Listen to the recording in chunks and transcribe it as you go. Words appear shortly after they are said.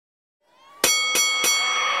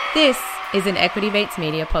This is an Equity Mates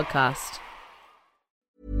Media podcast.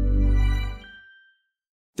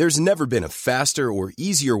 There's never been a faster or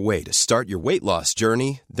easier way to start your weight loss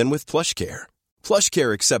journey than with PlushCare.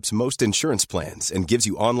 PlushCare accepts most insurance plans and gives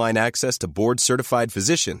you online access to board-certified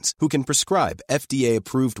physicians who can prescribe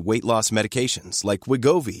FDA-approved weight loss medications like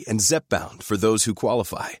Wegovy and Zepbound for those who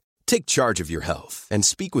qualify. Take charge of your health and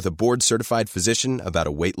speak with a board-certified physician about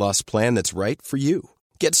a weight loss plan that's right for you.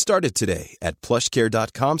 Get started today at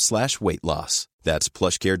plushcare.com/weight loss. That's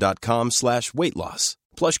plushcare.com/weight loss.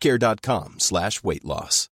 plushcare.com/weight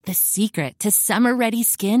loss. The secret to summer-ready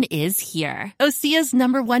skin is here. Osea's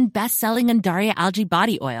 #1 best-selling Undaria Algae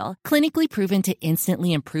Body Oil, clinically proven to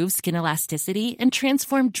instantly improve skin elasticity and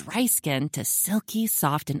transform dry skin to silky,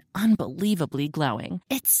 soft, and unbelievably glowing.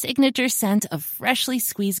 Its signature scent of freshly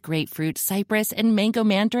squeezed grapefruit, cypress, and mango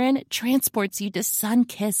mandarin transports you to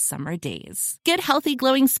sun-kissed summer days. Get healthy,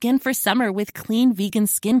 glowing skin for summer with clean vegan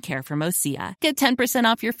skincare from Osea. Get 10%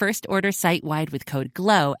 off your first order site-wide with code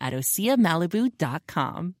GLOW at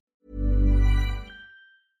OseaMalibu.com.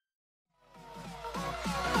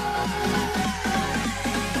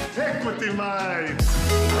 Equity Mates.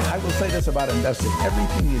 I will say this about investing.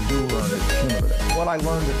 Everything you do learn is cumulative. What I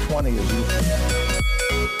learned at 20 is useful.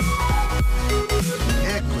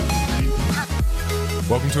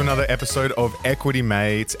 Welcome to another episode of Equity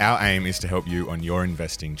Mates. Our aim is to help you on your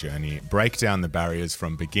investing journey, break down the barriers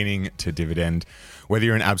from beginning to dividend. Whether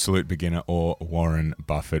you're an absolute beginner or Warren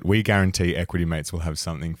Buffett, we guarantee Equity Mates will have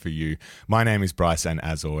something for you. My name is Bryce, and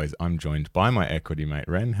as always, I'm joined by my equity mate,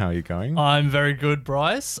 Ren. How are you going? I'm very good,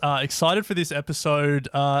 Bryce. Excited for this episode.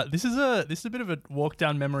 This is a bit of a walk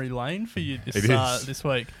down memory lane for you this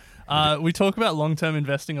week. We talk about long-term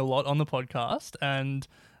investing a lot on the podcast, and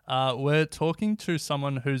we're talking to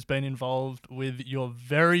someone who's been involved with your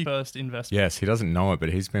very first investment. Yes, he doesn't know it, but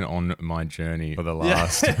he's been on my journey for the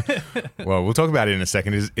last... Well, we'll talk about it in a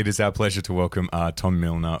second. It is our pleasure to welcome Tom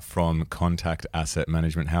Milner from Contact Asset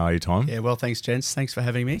Management. How are you, Tom? Yeah, well, thanks, gents. Thanks for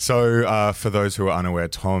having me. So for those who are unaware,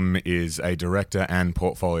 Tom is a director and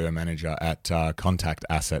portfolio manager at Contact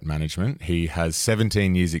Asset Management. He has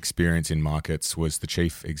 17 years experience in markets, was the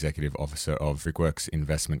chief executive officer of Brickworks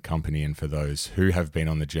Investment Company. And for those who have been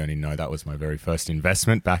on the journey, know that was my very first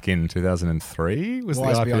investment back in 2003. Was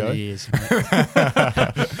Wise the beyond IPO? your years.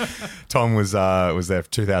 Tom was there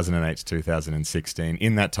 2008 to 2016.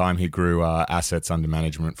 In that time, he grew assets under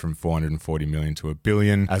management from 440 million to $1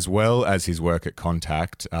 billion. As well as his work at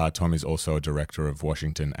Contact, Tom is also a director of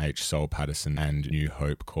Washington H. Soul Pattinson and New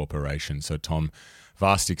Hope Corporation. So Tom,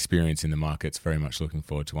 vast experience in the markets. Very much looking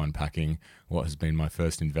forward to unpacking what has been my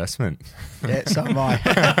first investment. Yeah, so am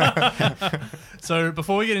I. So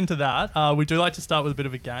before we get into that, we do like to start with a bit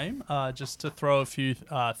of a game, just to throw a few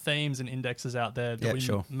themes and indexes out there that we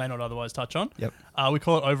may not otherwise touch on. Yep. We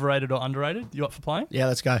call it overrated or underrated. You up for playing? Yeah,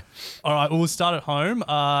 let's go. All right, we'll start at home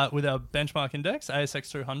with our benchmark index,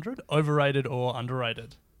 ASX 200. Overrated or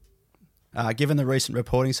underrated? Given the recent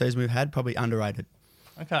reporting season we've had, probably underrated.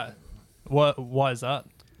 Okay. Why is that?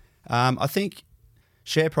 I think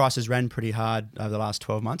share prices ran pretty hard over the last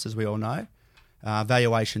 12 months, as we all know.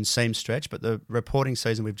 Valuations seem stretched, but the reporting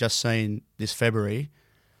season we've just seen this February,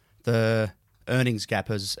 the earnings gap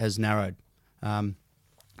has narrowed. They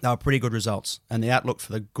were pretty good results, and the outlook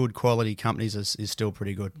for the good quality companies is still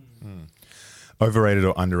pretty good. Overrated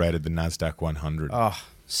or underrated, the NASDAQ 100? Oh,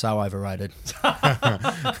 so overrated.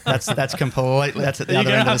 That's completely, that's at the You're other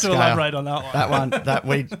going end to of have the to scale. elaborate on that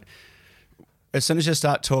one. As soon as you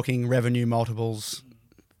start talking revenue multiples,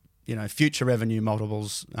 future revenue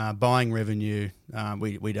multiples, buying revenue,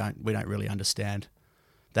 we don't really understand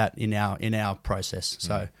that in our process.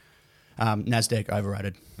 So, Nasdaq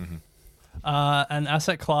overrated. Mm-hmm. An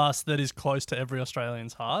asset class that is close to every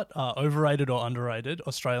Australian's heart, overrated or underrated,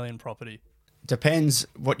 Australian property. Depends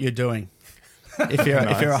what you're doing. If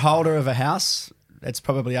you're a holder of a house, that's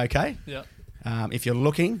probably okay. Yeah. If you're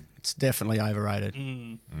looking, it's definitely overrated.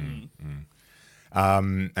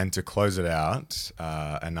 And to close it out,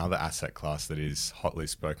 another asset class that is hotly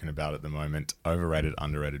spoken about at the moment, overrated,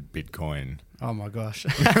 underrated, Bitcoin. Oh my gosh.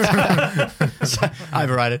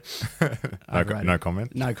 Overrated. No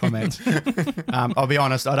comment? No comment. I'll be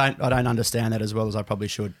honest, I don't understand that as well as I probably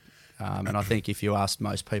should. And I think if you asked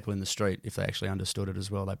most people in the street if they actually understood it as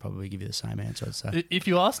well, they'd probably give you the same answer, I'd say. If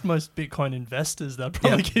you asked most Bitcoin investors, they'd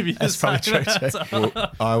probably give you the same answer.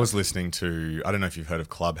 Well, I was listening to, I don't know if you've heard of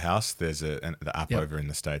Clubhouse. There's the app over in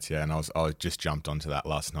the States, and I just jumped onto that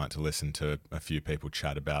last night to listen to a few people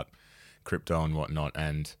chat about crypto and whatnot,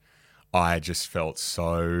 and I just felt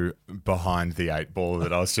so behind the eight ball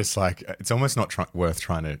that I was just like, it's almost not worth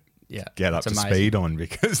trying to get up to speed on,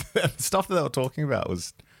 because the stuff that they were talking about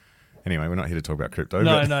was Anyway, we're not here to talk about crypto.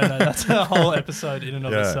 No, that's a whole episode in and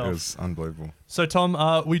of itself. Yeah, it was unbelievable. So,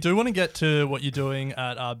 Tom, we do want to get to what you're doing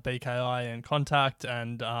at BKI and Contact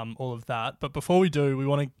and all of that. But before we do, we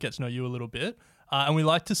want to get to know you a little bit. And we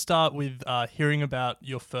like to start with hearing about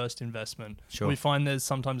your first investment. Sure. We find there's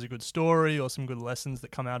sometimes a good story or some good lessons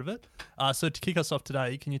that come out of it. So to kick us off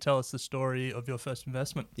today, can you tell us the story of your first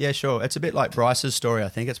investment? Yeah, sure. It's a bit like Bryce's story, I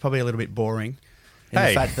think. It's probably a little bit boring. In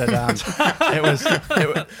Hey. the fact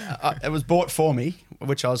that it was bought for me,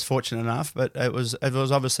 which I was fortunate enough, but it was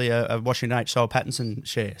obviously a Washington H. Soul Pattinson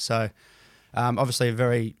share. So obviously a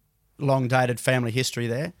very long-dated family history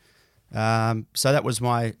there. So that was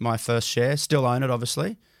my first share. Still own it,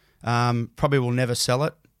 obviously. Probably will never sell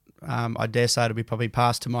it. I dare say it'll be probably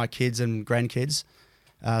passed to my kids and grandkids.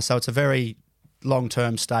 So it's a very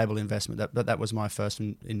long-term, stable investment. That was my first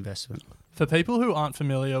investment. For people who aren't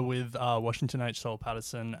familiar with Washington H. Soul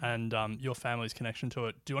Pattinson and your family's connection to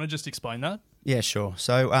it, do you want to just explain that? Yeah, sure.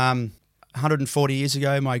 So 140 years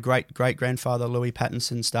ago, my great-great-grandfather, Louis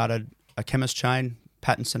Pattinson, started a chemist chain,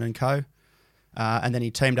 Pattinson & Co., and then he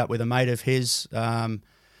teamed up with a mate of his and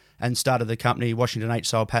started the company Washington H.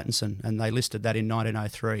 Soul Pattinson, and they listed that in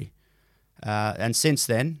 1903. And since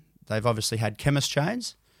then, they've obviously had chemist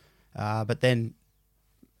chains, but then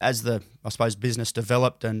as the, I suppose, business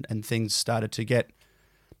developed and things started to get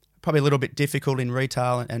probably a little bit difficult in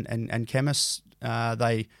retail and chemists,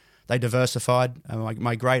 they diversified.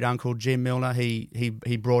 My great uncle Jim Milner,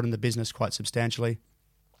 he broadened the business quite substantially.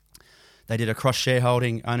 They did a cross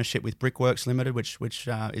shareholding ownership with Brickworks Limited, which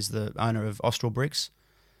is the owner of Austral Bricks,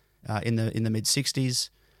 in the mid '60s,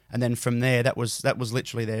 and then from there that was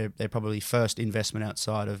literally their probably first investment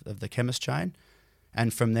outside of the chemist chain,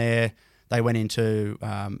 and from there they went into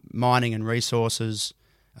mining and resources,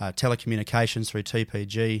 telecommunications through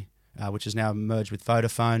TPG, which is now merged with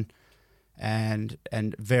Vodafone, and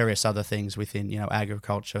various other things within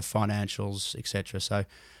agriculture, financials, etc. So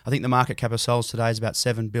I think the market cap of Soul's today is about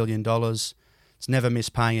 $7 billion. It's never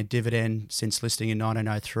missed paying a dividend since listing in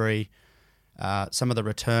 1903. Some of the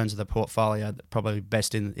returns of the portfolio are probably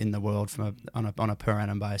best in the world on a per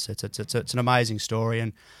annum basis. It's an amazing story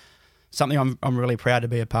and something I'm really proud to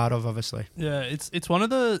be a part of, obviously. Yeah, it's one of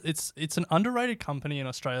the it's an underrated company in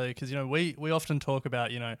Australia because we often talk about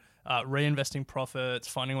reinvesting profits,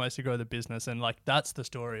 finding ways to grow the business, and like that's the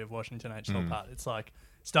story of Washington H. Soul Pat. It's like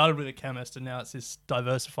started with a chemist and now it's this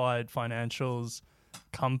diversified financials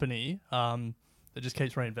company that just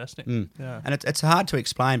keeps reinvesting. Yeah, and it's hard to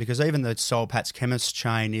explain because even the Soul Pat's chemist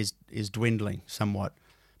chain is dwindling somewhat,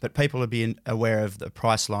 but people are being aware of the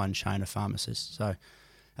Priceline chain of pharmacists. So.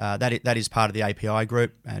 That is part of the API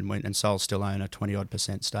group, and Soul still own a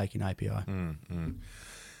 20-odd% stake in API.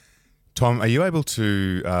 Tom, are you able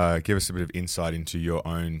to give us a bit of insight into your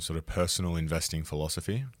own sort of personal investing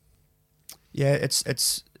philosophy? Yeah,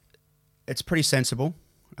 it's pretty sensible.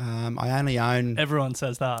 I only own... Everyone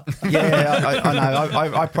says that. Yeah, I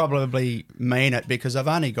know. I probably mean it because I've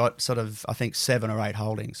only got sort of, I think, 7 or 8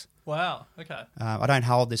 holdings. Wow, okay. I don't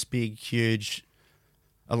hold this big, huge...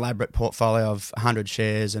 elaborate portfolio of 100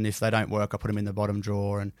 shares, and if they don't work, I put them in the bottom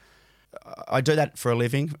drawer. And I do that for a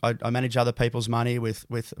living. I manage other people's money with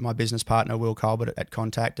my business partner, Will Colbert, at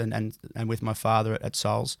Contact, and with my father at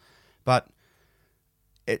Souls. But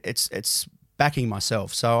it's backing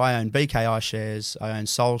myself. So I own BKI shares, I own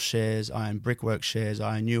Soul shares, I own Brickworks shares,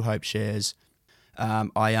 I own New Hope shares.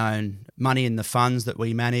 I own money in the funds that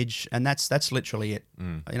we manage, and that's literally it.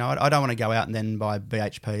 I don't want to go out and then buy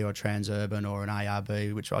BHP or Transurban or an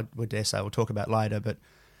ARB, which I would dare say we'll talk about later. But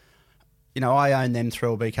I own them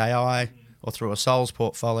through a BKI or through a Souls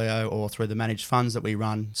portfolio or through the managed funds that we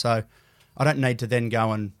run. So I don't need to then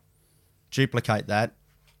go and duplicate that.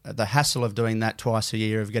 The hassle of doing that twice a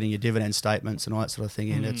year, of getting your dividend statements and all that sort of thing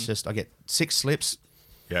in, it's just I get 6 slips.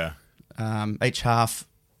 Yeah. Each half.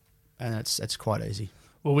 And it's quite easy.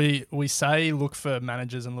 Well, we say look for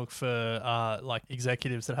managers and look for like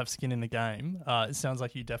executives that have skin in the game. It sounds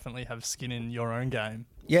like you definitely have skin in your own game.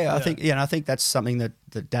 Yeah, I think that's something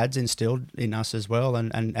that Dad's instilled in us as well,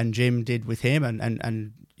 and Jim did with him,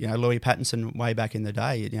 and Louis Pattinson way back in the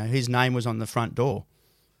day. His name was on the front door,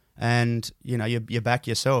 and you back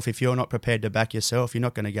yourself. If you're not prepared to back yourself, you're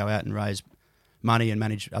not going to go out and raise money and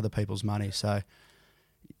manage other people's money. So.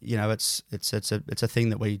 It's a thing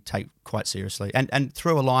that we take quite seriously, and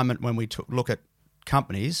through alignment when we look at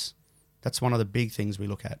companies, that's one of the big things we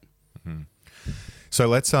look at. Mm-hmm. So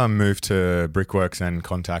let's move to Brickworks and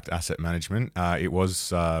Contact Asset Management. It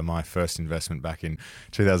was my first investment back in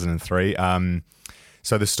 2003.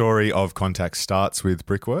 So the story of Contact starts with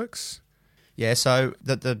Brickworks. Yeah, so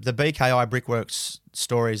the BKI Brickworks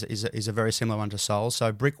story is a very similar one to Soul.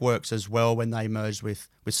 So Brickworks as well, when they merged with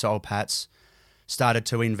Soul Patts, started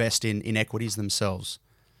to invest in equities themselves.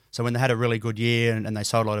 So when they had a really good year and they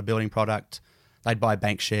sold a lot of building product, they'd buy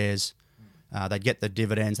bank shares, they'd get the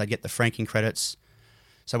dividends, they'd get the franking credits.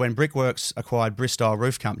 So when Brickworks acquired Bristile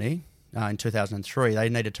Roof Company in 2003, they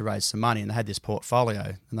needed to raise some money and they had this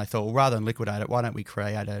portfolio. And they thought, well, rather than liquidate it, why don't we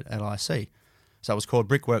create an LIC? So it was called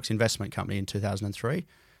Brickworks Investment Company in 2003.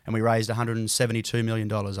 And we raised $172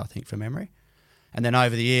 million, I think, from memory. And then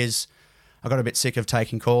over the years, I got a bit sick of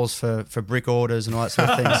taking calls for brick orders and all that sort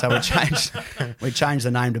of thing. So we changed the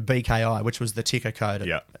name to BKI, which was the ticker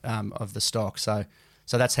code of the stock. So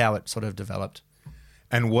that's how it sort of developed.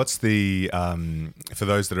 And what's the, for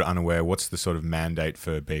those that are unaware, what's the sort of mandate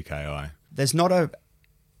for BKI? There's not a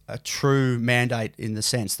true mandate in the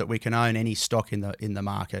sense that we can own any stock in the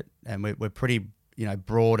market, and we're pretty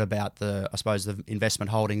broad about the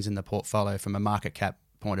investment holdings in the portfolio from a market cap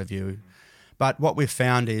point of view. But what we've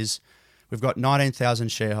found is we've got 19,000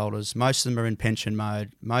 shareholders. Most of them are in pension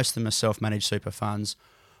mode. Most of them are self-managed super funds,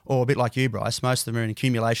 or a bit like you, Bryce, most of them are in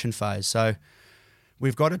accumulation phase. So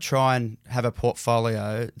we've got to try and have a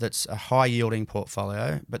portfolio that's a high-yielding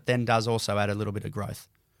portfolio, but then does also add a little bit of growth.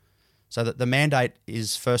 So that the mandate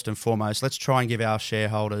is first and foremost, let's try and give our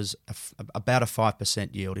shareholders about a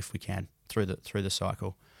 5% yield if we can through the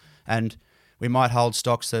cycle. And we might hold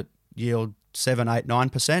stocks that yield 7, 8,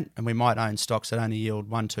 9%, and we might own stocks that only yield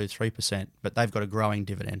 1, 2, 3%, but they've got a growing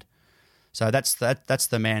dividend. So that's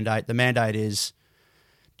the mandate. The mandate is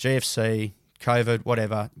GFC, COVID,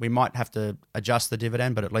 whatever. We might have to adjust the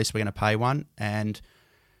dividend, but at least we're going to pay one. And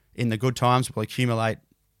in the good times, we'll accumulate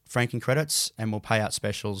franking credits and we'll pay out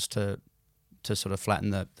specials to sort of flatten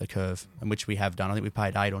the curve, and which we have done. I think we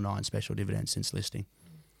paid 8 or 9 special dividends since listing.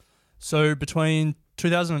 So between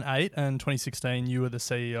 2008 and 2016, you were the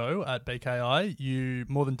CEO at BKI. You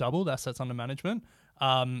more than doubled assets under management.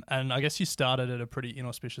 And I guess you started at a pretty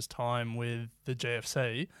inauspicious time with the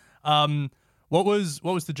GFC. What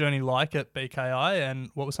was the journey like at BKI, and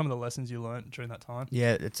what were some of the lessons you learned during that time?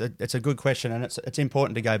 Yeah, it's a good question, and it's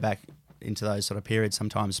important to go back into those sort of periods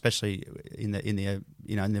sometimes, especially in the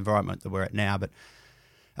environment that we're at now. But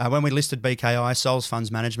when we listed BKI, Soul's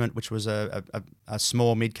Funds Management, which was a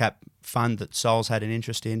small mid-cap fund that Soul's had an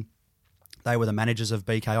interest in, they were the managers of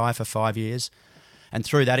BKI for 5 years. And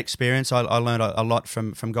through that experience, I learned a lot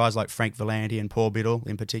from guys like Frank Volanti and Paul Biddle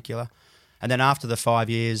in particular. And then after the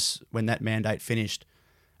 5 years, when that mandate finished,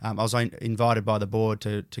 I was invited by the board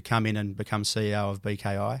to come in and become CEO of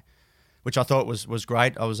BKI, which I thought was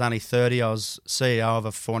great. I was only 30. I was CEO of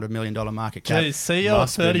a $400 million market cap. Geez, CEO of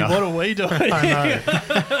 30, what are we doing? I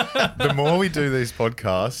know. The more we do these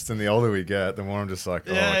podcasts and the older we get, the more I'm just like,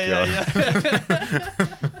 God. Yeah.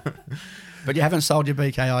 But you haven't sold your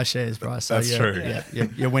BKI shares, Bryce. So That's true. Yeah,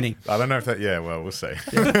 you're winning. I don't know if that, we'll see.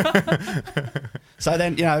 So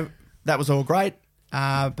then, that was all great.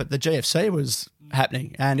 But the GFC was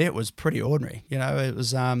happening and it was pretty ordinary. It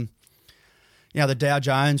was... the Dow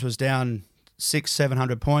Jones was down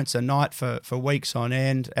 600-700 points a night for weeks on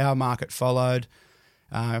end. Our market followed.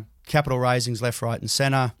 Capital raisings left, right and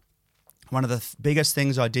centre. One of the biggest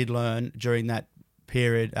things I did learn during that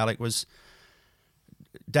period, Alec, was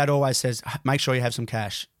Dad always says, make sure you have some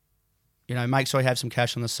cash. Make sure you have some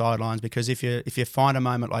cash on the sidelines, because if you find a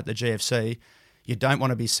moment like the GFC, you don't want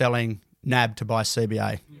to be selling NAB to buy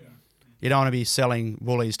CBA. Yeah. You don't want to be selling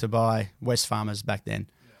Woolies to buy Wesfarmers back then.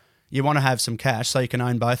 You want to have some cash so you can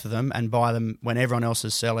own both of them and buy them when everyone else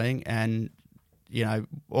is selling. And,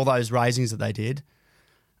 all those raisings that they did,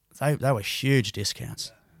 they were huge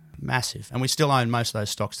discounts, massive. And we still own most of those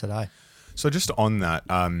stocks today. So just on that,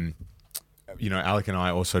 Alec and I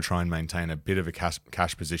also try and maintain a bit of a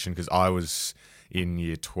cash position, because I was in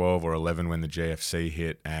year 12 or 11 when the GFC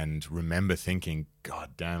hit and remember thinking, God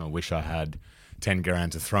damn, I wish I had 10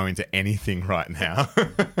 grand to throw into anything right now.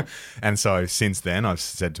 And so since then, I've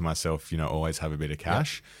said to myself, always have a bit of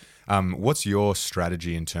cash. Yep. What's your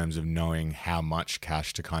strategy in terms of knowing how much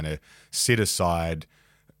cash to kind of sit aside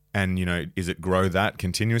and, is it grow that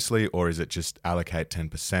continuously, or is it just allocate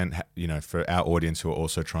 10%, for our audience who are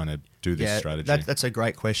also trying to do this strategy? That's a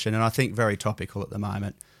great question, and I think very topical at the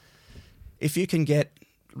moment. If you can get,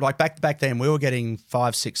 like back then, we were getting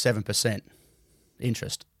 5, 6, 7%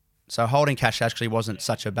 interest. So holding cash actually wasn't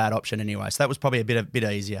such a bad option anyway. So that was probably a bit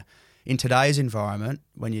easier. In today's environment,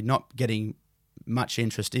 when you're not getting much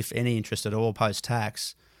interest, if any interest at all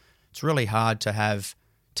post-tax, it's really hard to have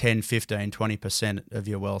 10, 15, 20% of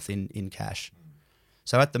your wealth in cash.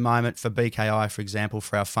 So at the moment for BKI, for example,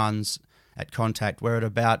 for our funds at Contact, we're at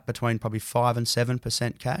about between probably 5 and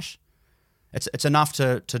 7% cash. it's enough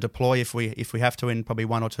to deploy if we have to in probably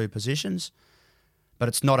one or two positions, but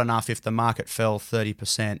it's not enough if the market fell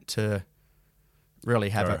 30% to really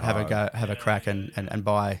have a crack and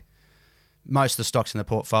buy most of the stocks in the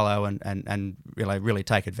portfolio and really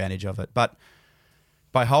take advantage of it. But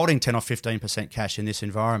by holding 10 or 15% cash in this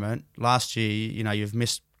environment, last year, you've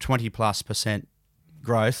missed 20+%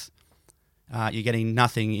 growth. You're getting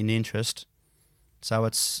nothing in interest. So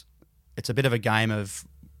it's a bit of a game of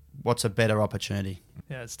what's a better opportunity.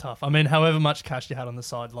 Yeah, it's tough. I mean, however much cash you had on the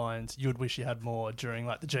sidelines, you would wish you had more during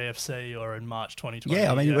like the GFC or in March 2020.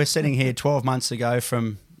 Yeah, I mean, we're sitting here 12 months ago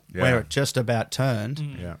from where it just about turned.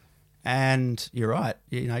 Yeah. And you're right.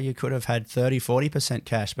 You could have had 30, 40%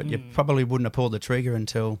 cash, but you probably wouldn't have pulled the trigger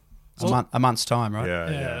until a month's time, right?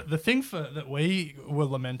 Yeah. The thing that we were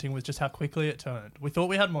lamenting was just how quickly it turned. We thought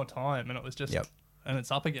we had more time, and it was just, and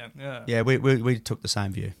it's up again. Yeah. Yeah, we took the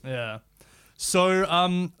same view. Yeah.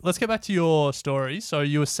 So let's get back to your story. So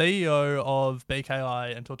you were CEO of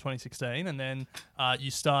BKI until 2016, and then you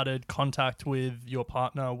started Contact with your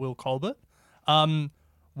partner, Will Colbert.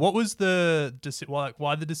 What was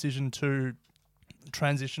why the decision to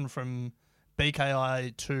transition from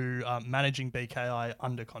BKI to managing BKI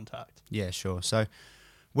under Contact? Yeah, sure. So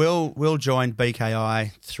Will joined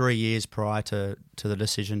BKI 3 years prior to the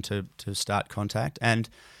decision to start Contact. And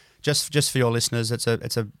just for your listeners, it's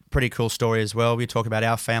a pretty cool story as well. We talk about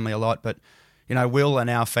our family a lot, but Will and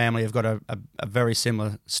our family have got a very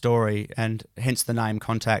similar story, and hence the name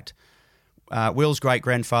Contact. Will's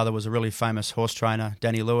great-grandfather was a really famous horse trainer,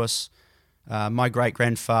 Danny Lewis. My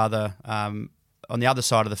great-grandfather, on the other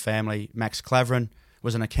side of the family, Max Claveren,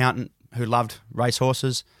 was an accountant who loved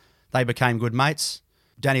racehorses. They became good mates.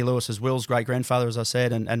 Danny Lewis is Will's great-grandfather, as I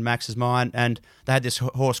said, and Max is mine, and they had this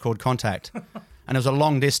horse called Contact. And it was a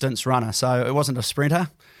long-distance runner, so it wasn't a sprinter.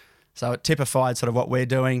 So it typified sort of what we're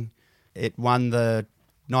doing. It won the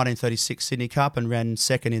 1936 Sydney Cup and ran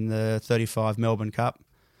second in the 35 Melbourne Cup.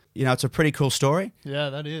 It's a pretty cool story. Yeah,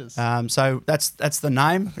 that is. So that's the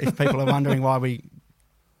name. If people are wondering why we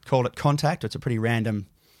called it Contact, it's a pretty random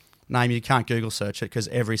name. You can't Google search it because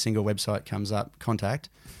every single website comes up Contact.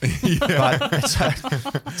 But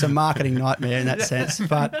it's a marketing nightmare in that sense.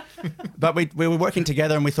 But we were working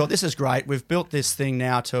together and we thought, this is great. We've built this thing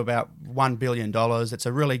now to about $1 billion. It's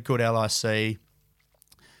a really good LIC.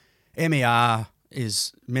 MER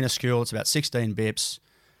is minuscule. It's about 16 bips.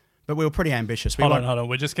 But we were pretty ambitious. Hold on.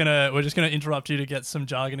 We're just gonna interrupt you to get some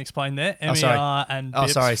jargon explained there. MER and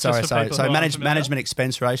BIPs. Sorry. So management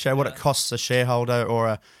expense ratio, what it costs a shareholder or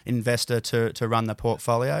an investor to run the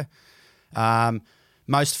portfolio.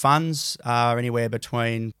 Most funds are anywhere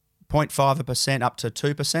between 0.5% up to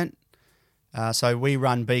 2%. So we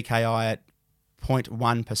run BKI at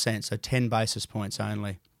 0.1%, so 10 basis points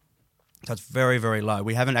only. So it's very, very low.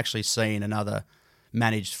 We haven't actually seen another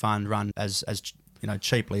managed fund run as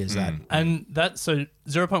cheaply as that. And that's so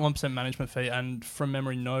 0.1% management fee, and from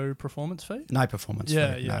memory, no performance fee? No performance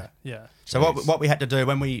fee. Yeah. So what we had to do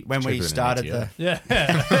when we started the... Yeah,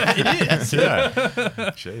 it is. Yeah.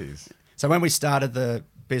 Jeez. So when we started the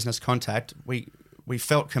business Contact, we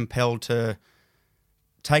felt compelled to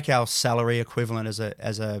take our salary equivalent as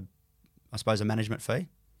a I suppose a management fee,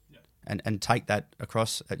 and take that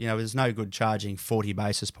across. There's no good charging 40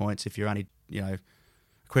 basis points if you're only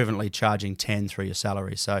equivalently charging 10 through your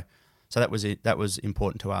salary. So that was it. That was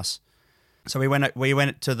important to us. So we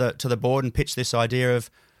went to the board and pitched this idea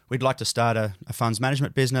of we'd like to start a funds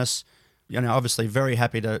management business. Obviously very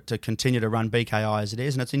happy to continue to run BKI as it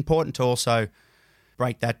is, and it's important to also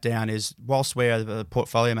break that down. Is whilst we're the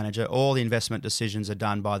portfolio manager, all the investment decisions are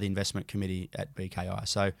done by the investment committee at BKI.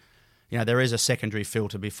 So there is a secondary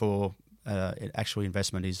filter before actual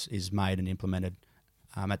investment is made and implemented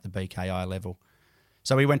at the BKI level.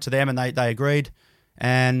 So we went to them and they agreed,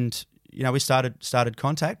 and we started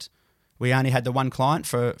Contact. We only had the one client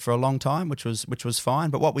for a long time, which was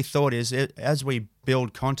fine. But what we thought is, as we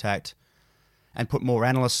build Contact and put more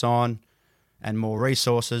analysts on and more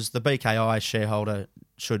resources, the BKI shareholder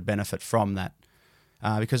should benefit from that,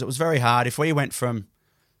 because it was very hard. If we went from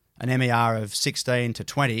an MER of 16 to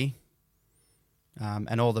 20,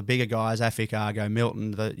 and all the bigger guys, AFIC, Argo,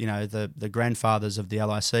 Milton, the grandfathers of the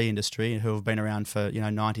LIC industry who have been around for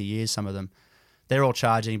 90 years, some of them, they're all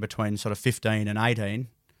charging between sort of 15 and 18,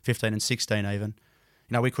 15 and 16 even.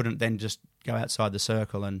 We couldn't then just go outside the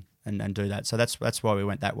circle and do that. So that's why we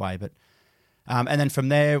went that way. But and then from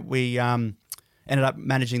there we ended up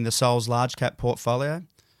managing the Soul's large cap portfolio.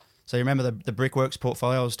 So you remember the Brickworks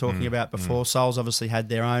portfolio I was talking about before. Soul's obviously had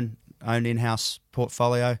their own in-house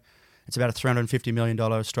portfolio. It's about a $350 million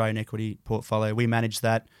Australian equity portfolio. We manage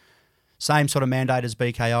that. Same sort of mandate as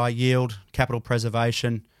BKI, yield, capital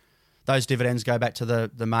preservation. Those dividends go back to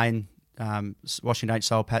the main Washington H.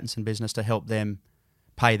 Soul Pattinson business to help them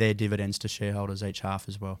pay their dividends to shareholders each half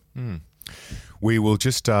as well. We will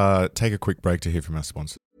just take a quick break to hear from our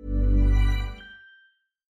sponsor.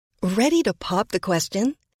 Ready to pop the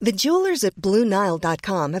question? The jewelers at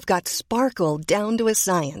BlueNile.com have got sparkle down to a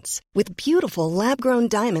science with beautiful lab-grown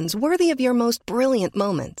diamonds worthy of your most brilliant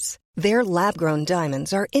moments. Their lab-grown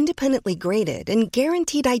diamonds are independently graded and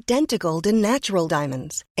guaranteed identical to natural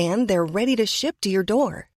diamonds, and they're ready to ship to your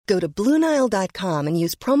door. Go to BlueNile.com and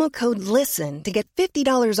use promo code LISTEN to get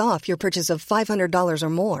 $50 off your purchase of $500 or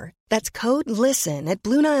more. That's code LISTEN at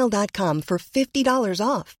BlueNile.com for $50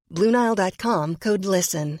 off. BlueNile.com, code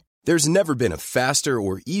LISTEN. There's never been a faster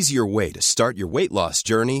or easier way to start your weight loss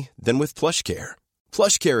journey than with PlushCare.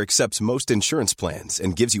 PlushCare accepts most insurance plans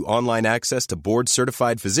and gives you online access to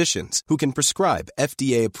board-certified physicians who can prescribe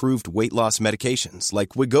FDA-approved weight loss medications like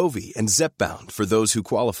Wegovy and Zepbound for those who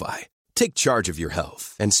qualify. Take charge of your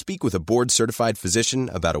health and speak with a board-certified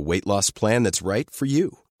physician about a weight loss plan that's right for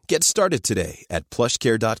you. Get started today at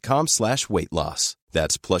plushcare.com/weight loss.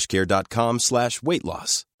 That's plushcare.com/weight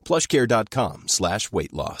loss.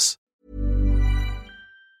 plushcare.com/weight loss.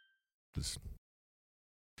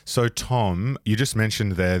 So, Tom, you just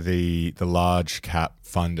mentioned there the large cap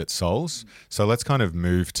fund at Soul's. So let's kind of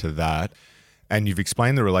move to that. And you've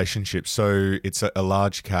explained the relationship. So it's a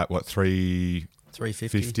large cap, what,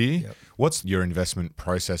 350? Yep. What's your investment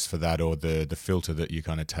process for that, or the filter that you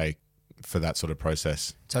kind of take for that sort of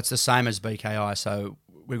process? So it's the same as BKI. So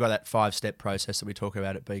we've got that 5-step process that we talk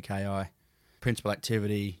about at BKI. Principal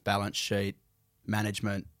activity, balance sheet,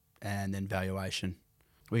 management, and then valuation.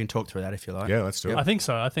 We can talk through that if you like. Yeah, let's do it. I think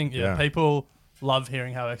so. I think, people love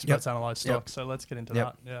hearing how experts analyse stocks, so let's get into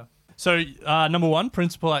that. Yeah. So, number one,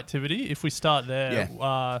 principal activity. If we start there,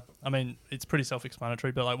 I mean, it's pretty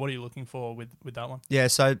self-explanatory, but like, what are you looking for with that one? Yeah,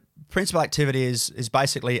 so principal activity is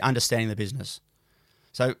basically understanding the business.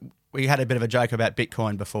 So we had a bit of a joke about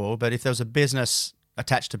Bitcoin before, but if there was a business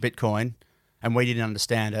attached to Bitcoin and we didn't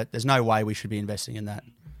understand it, there's no way we should be investing in that.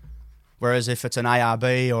 Whereas if it's an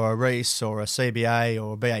ARB or a Reece or a CBA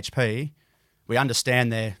or a BHP, we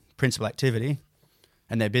understand their principal activity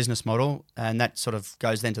and their business model, and that sort of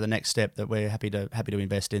goes then to the next step that we're happy to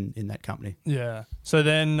invest in that company. Yeah. So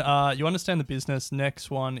then you understand the business.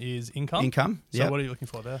 Next one is income. Income. So what are you looking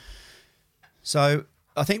for there? So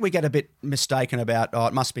I think we get a bit mistaken about,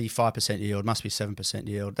 it must be 5% yield, must be 7%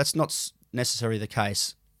 yield. That's not necessarily the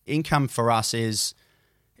case. Income for us is,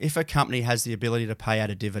 if a company has the ability to pay out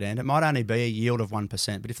a dividend, it might only be a yield of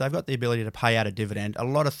 1%, but if they've got the ability to pay out a dividend, a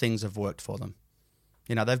lot of things have worked for them.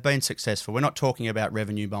 You know, they've been successful. We're not talking about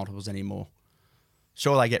revenue multiples anymore.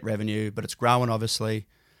 Sure, they get revenue, but it's growing, obviously.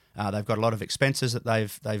 They've got a lot of expenses that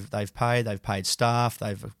they've paid. They've paid staff.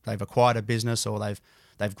 They've acquired a business, or they've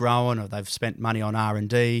grown, or they've spent money on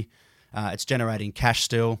R&D. It's generating cash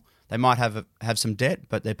still. They might have some debt,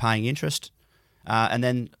 but they're paying interest. And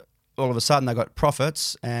then all of a sudden they've got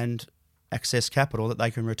profits and excess capital that they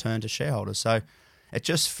can return to shareholders. So it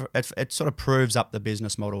sort of proves up the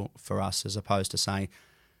business model for us, as opposed to saying,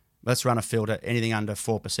 let's run a filter, anything under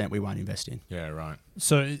 4% we won't invest in. Yeah, right.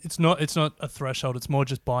 So it's not a threshold, it's more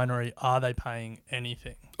just binary. Are they paying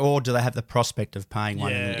anything? Or do they have the prospect of paying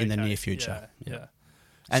one in the near future? Yeah.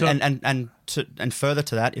 And further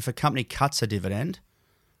to that, if a company cuts a dividend,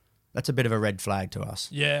 that's a bit of a red flag to us.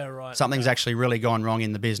 Yeah, right. Something's actually really gone wrong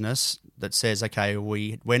in the business that says, okay,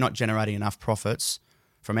 we're not generating enough profits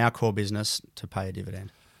from our core business to pay a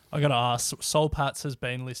dividend. I got to ask, Soul Patts has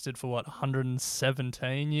been listed for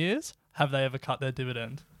 117 years. Have they ever cut their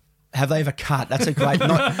dividend? Have they ever cut? That's a great,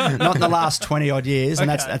 not in the last 20 odd years. And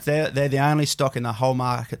they're the only stock in the whole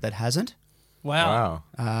market that hasn't. Wow.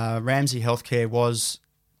 Ramsay Health Care was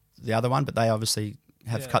the other one, but they obviously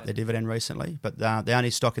have cut their dividend recently. But the only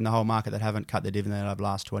stock in the whole market that haven't cut their dividend over the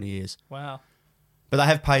last 20 years. Wow. But they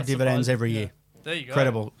have paid dividends every year. There you go.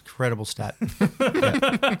 Incredible stat.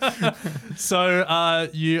 So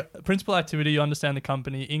principal activity, you understand the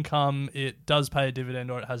company. Income, it does pay a dividend,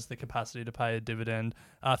 or it has the capacity to pay a dividend.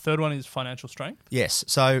 Third one is financial strength. Yes.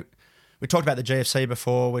 So we talked about the GFC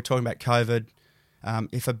before. We're talking about COVID.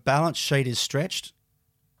 If a balance sheet is stretched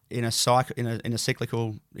in a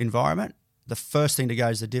cyclical environment, the first thing to go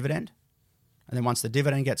is the dividend. And then once the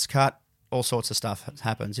dividend gets cut, all sorts of stuff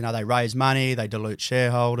happens. You know, they raise money, they dilute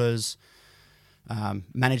shareholders.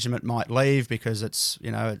 Management might leave because it's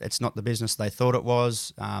not the business they thought it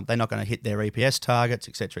was. They're not going to hit their EPS targets,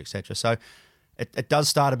 et cetera, et cetera. So it does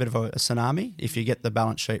start a bit of a tsunami if you get the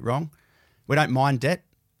balance sheet wrong. We don't mind debt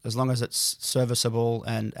as long as it's serviceable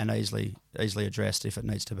and easily addressed if it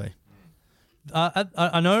needs to be.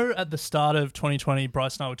 I know at the start of 2020,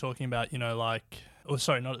 Bryce and I were talking about, not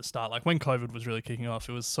at the start, like when COVID was really kicking off,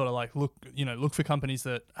 it was sort of like, look for companies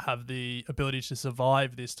that have the ability to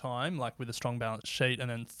survive this time, like with a strong balance sheet, and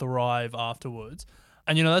then thrive afterwards.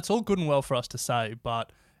 And, that's all good and well for us to say,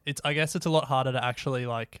 but I guess it's a lot harder to actually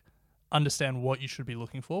like understand what you should be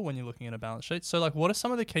looking for when you're looking at a balance sheet. So like, what are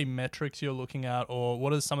some of the key metrics you're looking at, or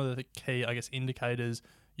what are some of the key, I guess, indicators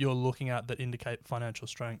you're looking at that indicate financial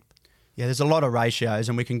strength? Yeah, there's a lot of ratios,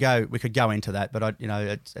 and we could go into that, but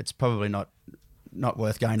it's probably not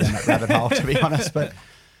worth going down that rabbit hole, to be honest. But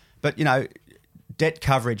debt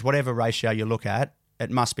coverage, whatever ratio you look at,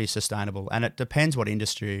 it must be sustainable, and it depends what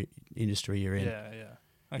industry you're in. Yeah.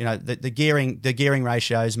 Okay. The gearing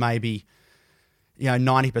ratios may be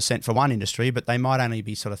 90% for one industry, but they might only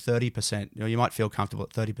be sort of 30%. You might feel comfortable at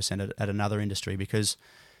 30% at another industry, because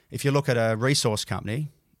if you look at a resource company,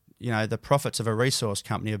 the profits of a resource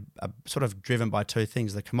company are sort of driven by two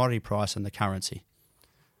things: the commodity price and the currency.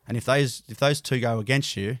 And if those two go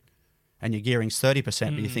against you, and your gearing's 30%,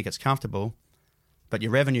 but you think it's comfortable, but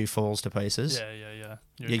your revenue falls to pieces. Yeah.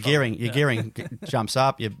 Your gearing jumps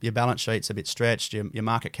up. Your balance sheet's a bit stretched. Your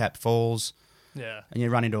market cap falls. Yeah. And you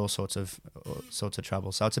run into all sorts of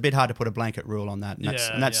trouble. So it's a bit hard to put a blanket rule on that.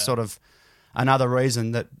 And that's sort of another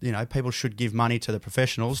reason that people should give money to the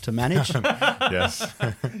professionals to manage. Yes.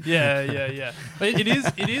 Yeah. But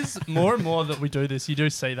it is more and more that we do this. You do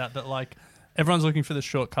see that like everyone's looking for the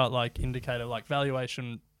shortcut like indicator, like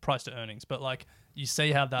valuation, price to earnings. But like you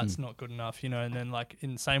see how that's not good enough, and then like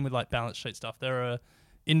same with like balance sheet stuff. There are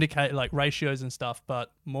like ratios and stuff,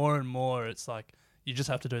 but more and more it's like you just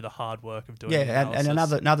have to do the hard work of doing. Yeah, and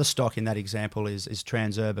another stock in that example is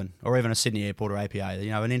Transurban, or even a Sydney Airport or APA.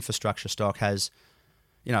 An infrastructure stock has,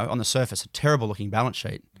 on the surface, a terrible looking balance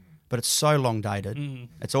sheet, but it's so long dated.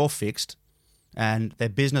 It's all fixed, and their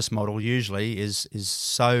business model usually is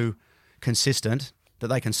so consistent that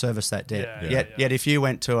they can service that debt. Yet if you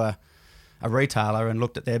went to a retailer and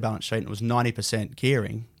looked at their balance sheet and it was 90%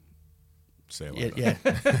 gearing, see you later.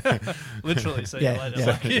 Yeah. Literally, see you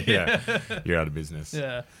later. Yeah. You're out of business.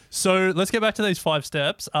 Yeah. So let's get back to these 5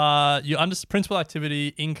 steps. You principal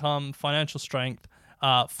activity, income, financial strength.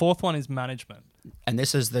 Fourth one is management. And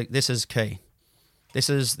this is key. This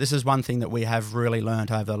is one thing that we have really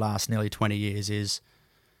learned over the last nearly 20 years is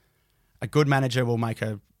a good manager will make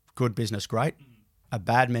a good business great. A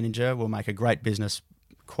bad manager will make a great business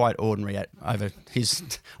quite ordinary over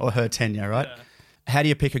his or her tenure, right? Yeah. How do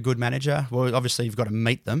you pick a good manager? Well, obviously you've got to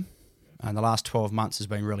meet them. And the last 12 months has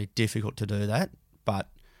been really difficult to do that. But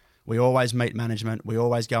we always meet management. We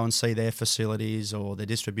always go and see their facilities or their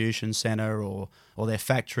distribution centre or their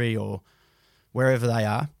factory or wherever they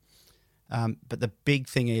are. But the big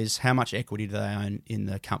thing is, how much equity do they own in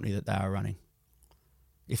the company that they are running?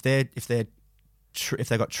 If they've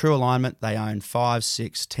got true alignment, they own 5,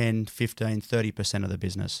 6, 10, 15, 30% of the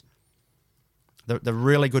business. The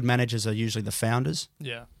really good managers are usually the founders.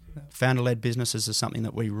 Yeah. Founder-led businesses is something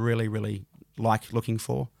that we really, really like looking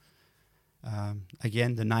for.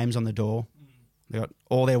 Again, the name's on the door. They've got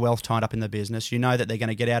all their wealth tied up in the business. You know that they're going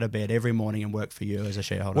to get out of bed every morning and work for you as a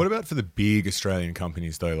shareholder. What about for the big Australian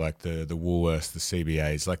companies, though, like the Woolworths, the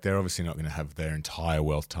CBAs? Like, they're obviously not going to have their entire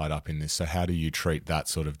wealth tied up in this. So how do you treat that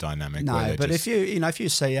sort of dynamic? No, but if you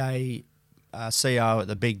see a CEO at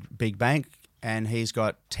the big bank and he's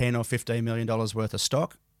got $10 or $15 million worth of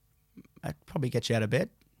stock, that probably gets you out of bed.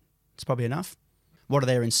 It's probably enough. What are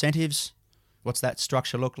their incentives? What's that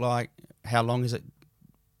structure look like? How long is it,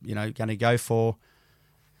 going to go for?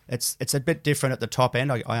 It's a bit different at the top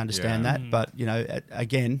end. I understand that, but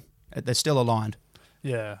again, they're still aligned.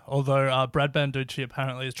 Yeah. Although Brad Banducci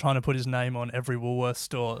apparently is trying to put his name on every Woolworths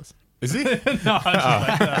stores. Is he? No, I just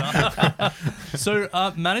make that up.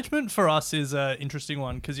 So management for us is an interesting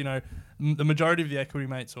one because, the majority of the Equity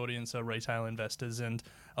Mates audience are retail investors, and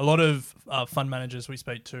a lot of fund managers we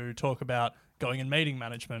speak to talk about going and meeting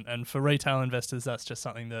management. And for retail investors, that's just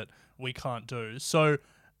something that we can't do. So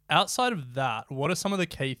outside of that, what are some of the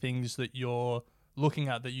key things that you're looking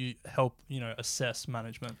at that you help, assess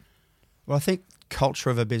management? Well, I think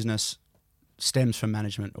culture of a business stems from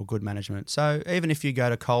management or good management. So even if you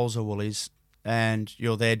go to Coles or Woolies and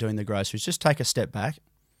you're there doing the groceries, just take a step back.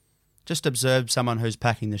 Just observe someone who's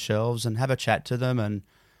packing the shelves and have a chat to them and,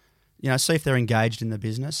 see if they're engaged in the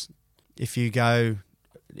business. If you're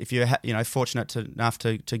fortunate enough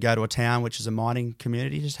to go to a town which is a mining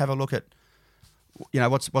community, just have a look at,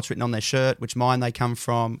 what's written on their shirt, which mine they come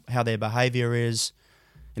from, how their behaviour is.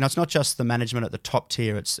 It's not just the management at the top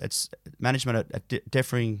tier. It's management at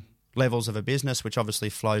differing levels of a business, which obviously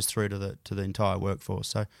flows through to the entire workforce.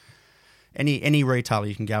 So any retailer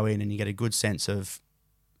you can go in and you get a good sense of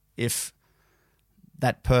if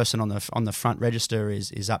that person on the front register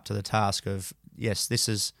is up to the task of,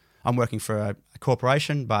 yes, I'm working for a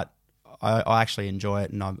corporation, but I actually enjoy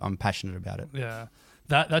it and I'm passionate about it. Yeah,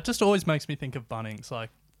 that just always makes me think of Bunnings. Like,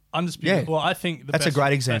 undisputed. Yeah. Well, I think that's a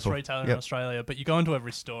great example. Best retailer in Australia, but you go into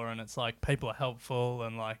every store and it's like people are helpful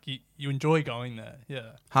and like you enjoy going there.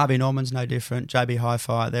 Yeah. Harvey Norman's no different. JB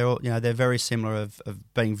Hi-Fi, they're all, they're very similar of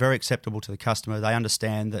being very acceptable to the customer. They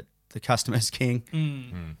understand that the customer's king,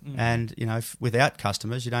 and without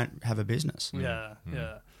customers, you don't have a business. Yeah.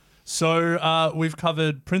 So we've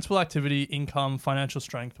covered principal activity, income, financial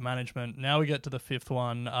strength, management. Now we get to the fifth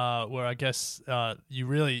one, where I guess you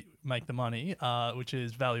really make the money, which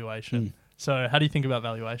is valuation. So how do you think about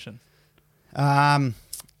valuation?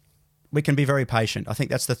 We can be very patient. I think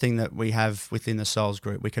that's the thing that we have within the Soul's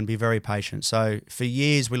Group. We can be very patient. So for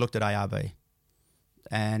years we looked at ARB,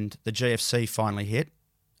 and the GFC finally hit,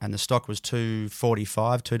 and the stock was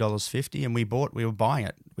 $2.45, $2.50, and we were buying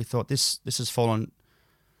it. We thought this has fallen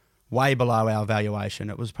way below our valuation.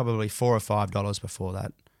 It was probably $4 or $5 before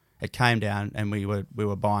that. It came down, and we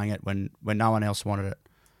were buying it when no one else wanted it.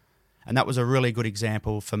 And that was a really good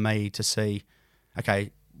example for me to see, okay,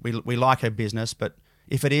 we like a business, but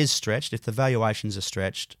if it is stretched, if the valuations are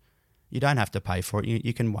stretched, you don't have to pay for it.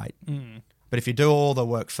 You can wait. But if you do all the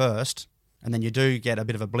work first, and then you do get a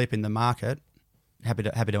bit of a blip in the market, happy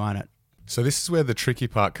to own it. So this is where the tricky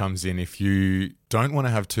part comes in. If you don't want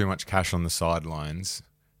to have too much cash on the sidelines,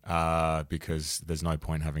 because there's no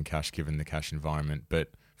point having cash given the cash environment, but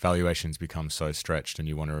valuations become so stretched and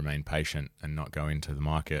you want to remain patient and not go into the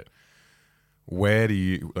market, what do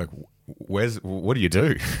you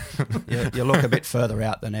do? You look a bit further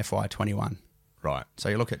out than FY21. Right. So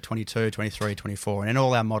you look at 22, 23, 24, and in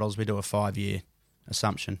all our models we do a 5-year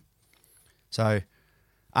assumption. So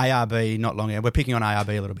ARB, not long ago. We're picking on ARB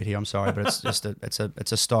a little bit here. I'm sorry, but it's just it's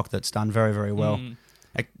a stock that's done very, very well.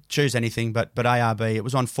 Choose anything, but ARB, it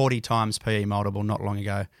was on 40 times PE multiple not long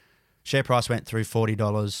ago. Share price went through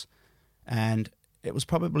 $40, and it was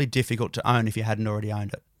probably difficult to own if you hadn't already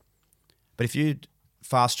owned it. But if you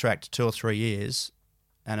fast-tracked 2 or 3 years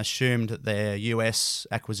and assumed that their US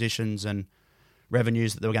acquisitions and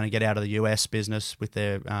revenues that they were going to get out of the US business with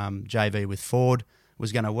their JV with Ford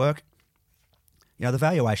was going to work, the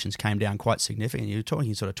valuations came down quite significantly. You're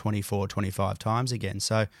talking sort of 24, 25 times again.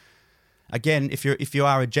 So again, if you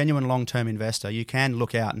are a genuine long-term investor, you can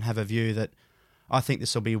look out and have a view that I think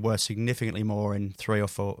this will be worth significantly more in 3 or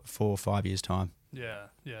 4 or 5 years' time. Yeah.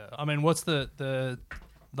 I mean, what's the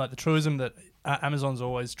truism that Amazon's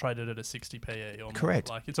always traded at a 60 PE or more? Correct.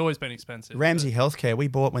 Like, it's always been expensive. Ramsay Healthcare, we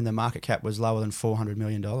bought when the market cap was lower than $400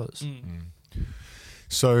 million.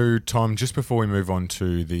 So, Tom, just before we move on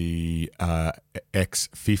to the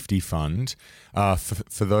X50 fund,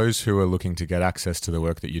 for those who are looking to get access to the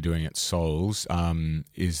work that you're doing at Soul's,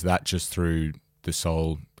 is that just through the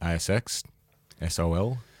Soul ASX,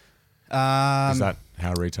 SOL? Is that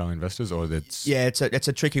how retail investors, or that's? Yeah, it's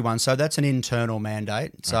a tricky one. So that's an internal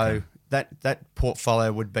mandate. So that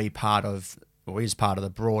portfolio would be part of, or is part of the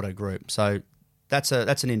broader group. So that's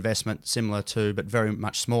an investment similar to, but very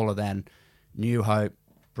much smaller than New Hope,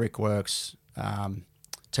 Brickworks,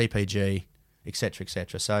 TPG, etc.,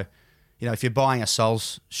 etc. So, if you're buying a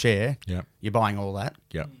Soul's share, you're buying all that.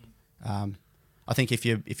 Yeah. I think if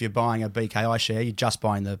you're buying a BKI share, you're just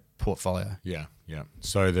buying the portfolio. Yeah.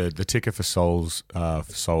 So the ticker for Soul,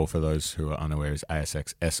 for those who are unaware, is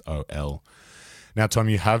ASX SOL. Now, Tom,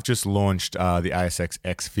 you have just launched the ASX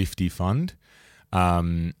X50 fund,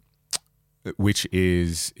 which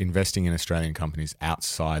is investing in Australian companies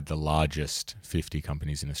outside the largest 50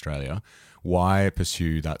 companies in Australia. Why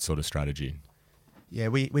pursue that sort of strategy? Yeah,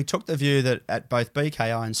 we took the view that at both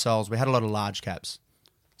BKI and Soul's, we had a lot of large caps.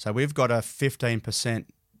 So we've got a 15%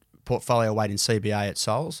 portfolio weight in CBA at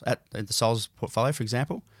Soul's, at the Soul's portfolio, for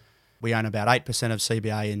example. We own about 8% of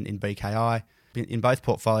CBA in BKI. In both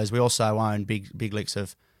portfolios, we also own big licks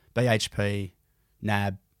of BHP,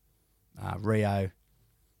 NAB, Rio,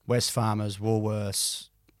 Wesfarmers, Woolworths,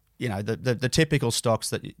 the typical stocks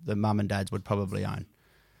that the mum and dads would probably own.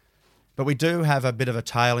 But we do have a bit of a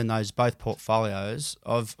tail in those both portfolios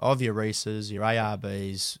of your Reeses, your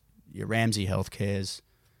ARBs, your Ramsay Healthcares,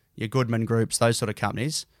 your Goodman Groups, those sort of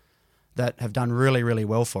companies that have done really, really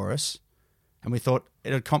well for us. And we thought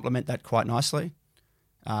it would complement that quite nicely.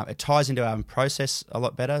 It ties into our process a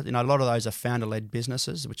lot better. A lot of those are founder-led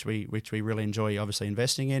businesses, which we really enjoy obviously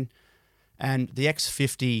investing in. And the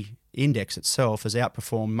X50 index itself has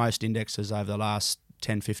outperformed most indexes over the last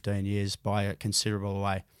 10, 15 years by a considerable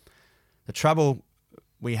way. The trouble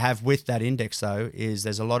we have with that index, though, is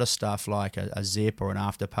there's a lot of stuff like a Zip or an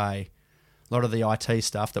Afterpay. A lot of the IT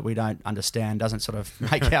stuff that we don't understand doesn't sort of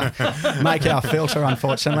make our filter,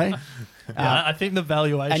 unfortunately. Yeah, I think the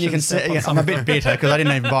valuation. And you can see, I'm a bit bitter because I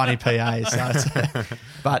didn't even buy any PAs. So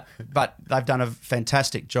but they've done a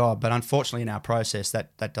fantastic job. But unfortunately, in our process,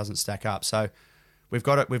 that doesn't stack up. So we've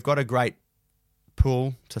got a great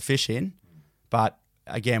pool to fish in, but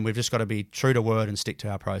again, we've just got to be true to word and stick to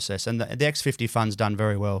our process. And the X50 fund's done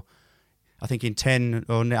very well. I think in 10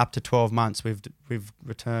 or up to 12 months, we've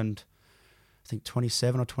returned, I think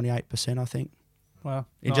 27 or 28%. I think. Wow.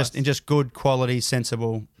 In just good quality,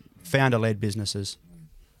 sensible, founder-led businesses.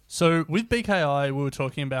 So with BKI, we were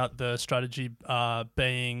talking about the strategy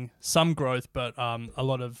being some growth, but a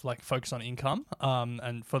lot of like focus on income,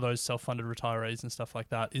 and for those self-funded retirees and stuff like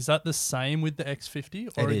that. Is that the same with the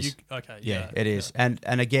X50? Or it is. Okay. Yeah, it is. And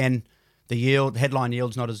again, the headline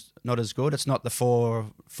yield's not as good. It's not the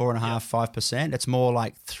 4.5%, 5%. It's more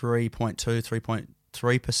like 3.2,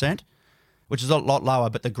 3.3%, which is a lot lower,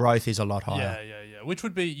 but the growth is a lot higher. Yeah. Which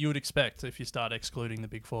would be, you would expect if you start excluding the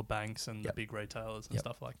big four banks and the big retailers and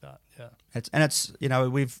stuff like that. Yeah. It's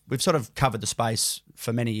we've sort of covered the space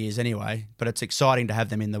for many years anyway, but it's exciting to have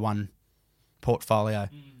them in the one portfolio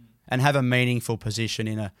and have a meaningful position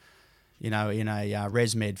in a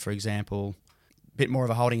ResMed, for example, a bit more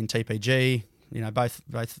of a holding in TPG. Both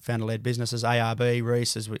founder-led businesses, ARB,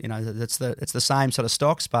 Reece, it's the same sort of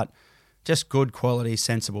stocks, but just good quality,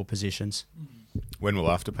 sensible positions. When will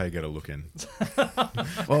Afterpay get a look in?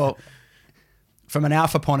 Well, from an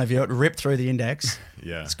alpha point of view, it ripped through the index.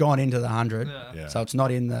 Yeah. It's gone into the 100. Yeah. So it's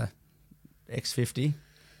not in the X50.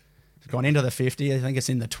 It's gone into the 50. I think it's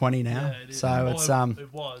in the 20 now. Yeah, it is. So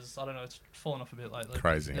it was. I don't know. It's fallen off a bit lately.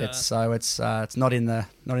 Crazy. Yeah. It's not in the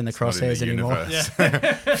crosshairs anymore. Yeah.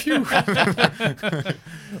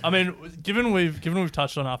 I mean, given we've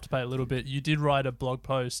touched on Afterpay a little bit, you did write a blog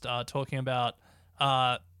post talking about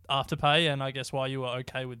Afterpay and I guess why you were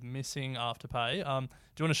okay with missing Afterpay. Do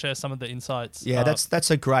you want to share some of the insights? Yeah,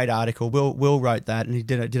 that's a great article. Will wrote that, and he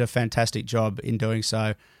did a fantastic job in doing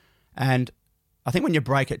so. And I think when you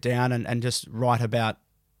break it down and just write about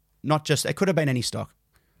not just, it could have been any stock,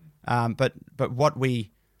 but what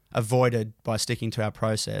we avoided by sticking to our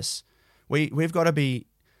process, we've got to be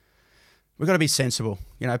sensible.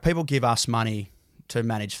 People give us money to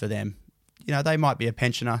manage for them. They might be a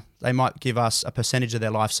pensioner. They might give us a percentage of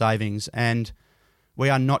their life savings, and we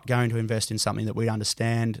are not going to invest in something that we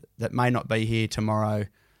understand, that may not be here tomorrow,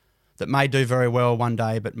 that may do very well one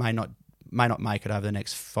day, but may not make it over the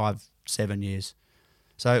next 5-7 years.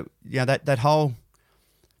 So that whole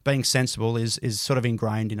being sensible is sort of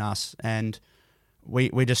ingrained in us, and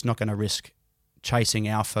we're just not going to risk chasing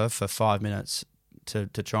alpha for 5 minutes to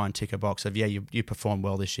try and tick a box of you performed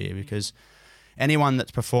well this year, because anyone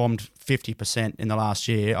that's performed 50% in the last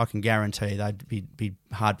year, I can guarantee they'd be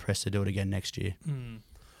hard pressed to do it again next year.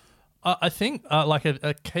 I think like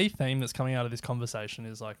a key theme that's coming out of this conversation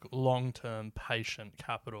is like long-term patient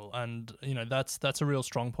capital, and that's a real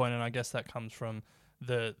strong point, and I guess that comes from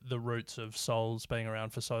the roots of Sols being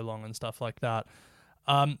around for so long and stuff like that.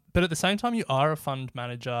 But at the same time, you are a fund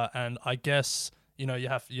manager, and I guess you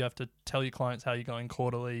have to tell your clients how you're going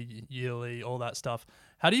quarterly, yearly, all that stuff.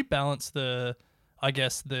 How do you balance the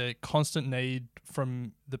constant need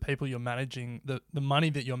from the people you're managing, the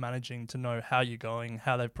money that you're managing, to know how you're going,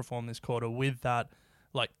 how they've performed this quarter, with that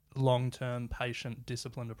like long-term, patient,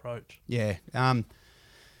 disciplined approach? Yeah,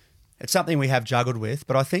 it's something we have juggled with,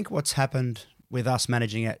 but I think what's happened with us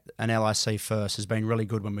managing an LIC first has been really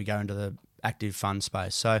good when we go into the active fund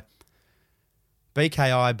space. So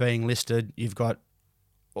BKI being listed, you've got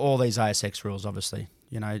all these ASX rules, obviously,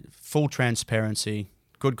 full transparency,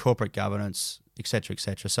 good corporate governance, etc.,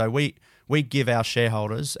 etc. So we give our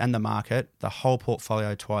shareholders and the market the whole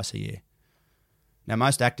portfolio twice a year. Now,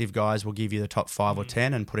 most active guys will give you the top 5 or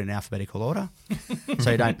 10 and put it in alphabetical order,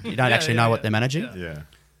 so you don't actually know what they're managing. Yeah.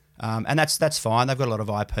 And that's fine. They've got a lot of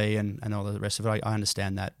IP and all the rest of it. I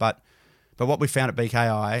understand that. But what we found at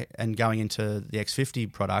BKI and going into the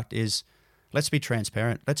X50 product is, let's be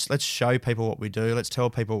transparent. Let's show people what we do. Let's tell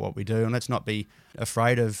people what we do, and let's not be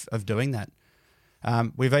afraid of doing that.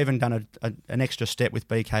 We've even done an extra step with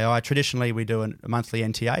BKI. Traditionally, we do a monthly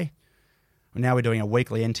NTA. Now we're doing a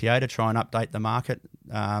weekly NTA to try and update the market,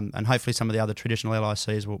 and hopefully some of the other traditional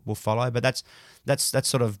LICs will follow. But that's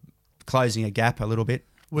sort of closing a gap a little bit.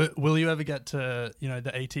 Will you ever get to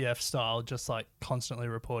the ETF style, just like constantly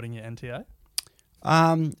reporting your NTA?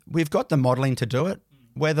 We've got the modelling to do it.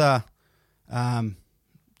 Whether a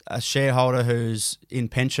shareholder who's in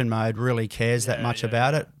pension mode really cares that much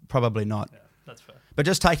about it, probably not. Yeah, that's fair. But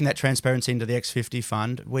just taking that transparency into the X50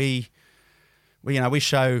 fund, we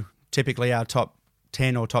show typically our top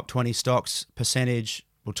 10 or top 20 stocks percentage.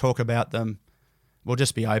 We'll talk about them. We'll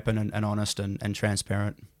just be open and honest and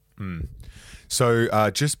transparent. So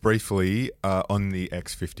just briefly on the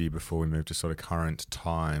X50 before we move to sort of current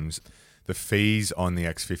times, the fees on the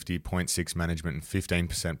X50, 0.6 management and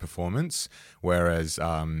 15% performance, whereas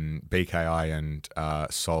BKI and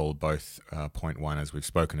Sol both 0.1 as we've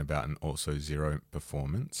spoken about, and also 0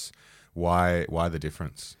 performance. Why the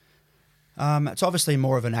difference? It's obviously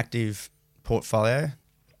more of an active portfolio.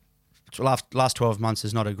 Last 12 months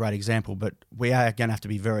is not a great example, but we are going to have to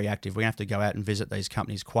be very active. We have to go out and visit these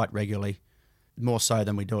companies quite regularly, more so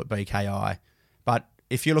than we do at BKI. But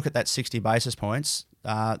if you look at that 60 basis points,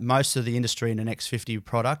 most of the industry in an X50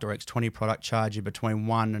 product or X20 product charge you between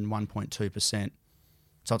 1 and 1.2%.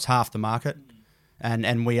 So it's half the market.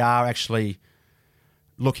 And we are actually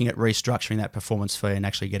looking at restructuring that performance fee and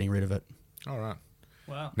actually getting rid of it. All right.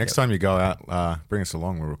 Wow. Next time you go out, bring us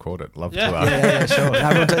along. We'll record it. Love to. Yeah, sure. No,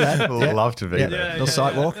 we'll do that. We'll love to be there. Little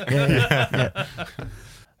site walk. Yeah.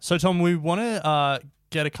 So, Tom, we want to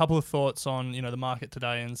get a couple of thoughts on the market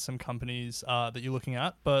today and some companies that you're looking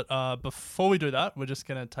at. But before we do that, we're just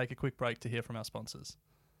going to take a quick break to hear from our sponsors.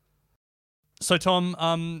 So,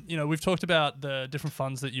 Tom, we've talked about the different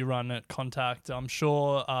funds that you run at Contact. I'm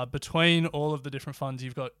sure between all of the different funds,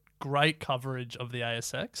 you've got great coverage of the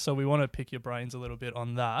ASX. So we want to pick your brains a little bit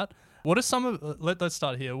on that. What are some of, let's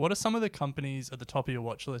start here. What are some of the companies at the top of your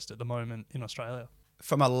watch list at the moment in Australia?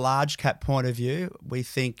 From a large cap point of view, we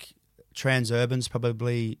think Transurban's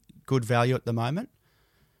probably good value at the moment.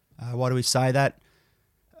 Why do we say that?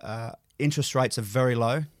 Interest rates are very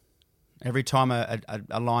low. Every time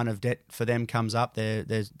a line of debt for them comes up, they're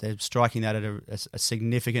striking that at a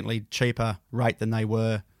significantly cheaper rate than they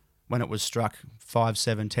were when it was struck 5,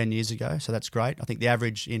 7, 10 years ago. So that's great. I think the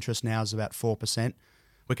average interest now is about 4%.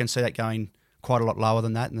 We can see that going quite a lot lower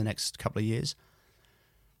than that in the next couple of years.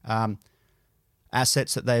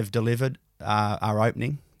 Assets that they've delivered are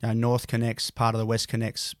opening. NorthConnex, part of the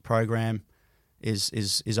WestConnex program,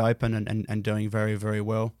 is open and doing very, very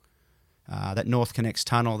well. That NorthConnex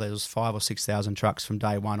tunnel, there's 5,000 or 6,000 trucks from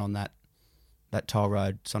day one on that toll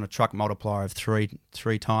road. It's on a truck multiplier of three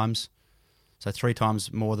times. So 3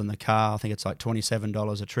 times more than the car. I think it's like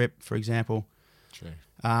 $27 a trip, for example. True.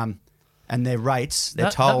 And their rates,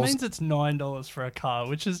 their tolls... That means it's $9 for a car,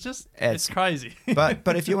 which is just, it's crazy.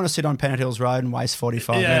 but if you want to sit on Pennant Hills Road and waste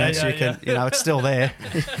 45 minutes, you can, it's still there.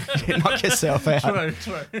 You knock yourself out.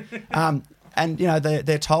 True. And,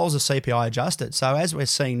 their tolls are CPI adjusted. So as we're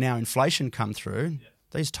seeing now inflation come through,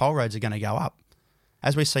 these toll roads are going to go up.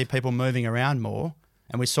 As we see people moving around more,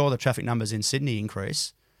 and we saw the traffic numbers in Sydney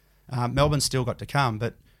increase, Melbourne's still got to come,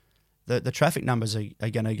 but the traffic numbers are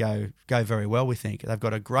going to go very well, we think. They've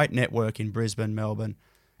got a great network in Brisbane, Melbourne,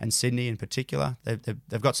 and Sydney in particular.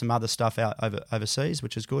 They've got some other stuff out overseas,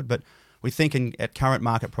 which is good, but we think at current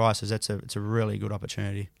market prices, it's a really good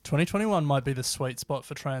opportunity. 2021 might be the sweet spot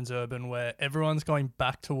for Transurban, where everyone's going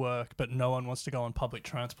back to work, but no one wants to go on public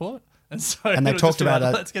transport. And they talked about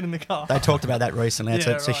that. Let's get in the car. They talked about that recently.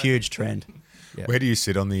 It's a huge trend. Yeah. Where do you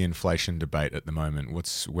sit on the inflation debate at the moment?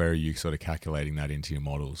 Where are you sort of calculating that into your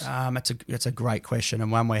models? It's a great question, and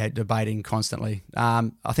one we're debating constantly.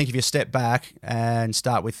 I think if you step back and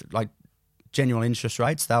start with like genuine interest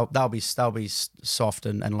rates, they'll be soft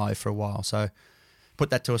and low for a while. So put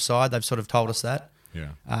that to a side. They've sort of told us that.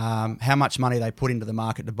 Yeah. How much money they put into the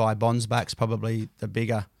market to buy bonds back is probably the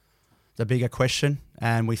bigger question,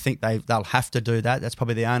 and we think they'll have to do that. That's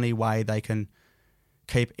probably the only way they can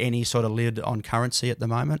keep any sort of lid on currency at the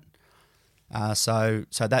moment. So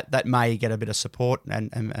that may get a bit of support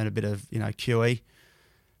and a bit of QE,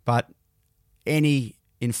 but any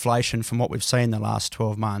inflation from what we've seen the last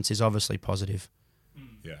 12 months is obviously positive.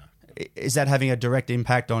 Yeah. Is that having a direct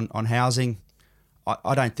impact on housing?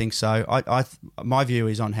 I don't think so. My view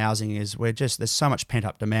is on housing is there's so much pent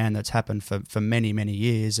up demand that's happened for many, many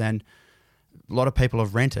years, and a lot of people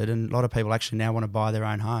have rented and a lot of people actually now want to buy their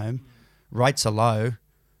own home. Rates are low.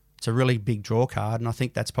 It's a really big draw card, and I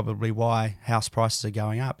think that's probably why house prices are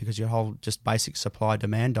going up, because your whole just basic supply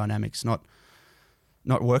demand dynamics not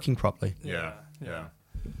working properly. Yeah.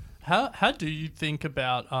 How do you think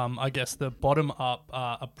about I guess the bottom up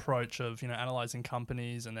approach of analyzing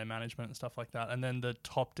companies and their management and stuff like that, and then the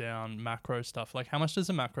top down macro stuff? Like, how much does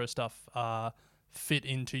the macro stuff fit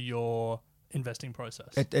into your investing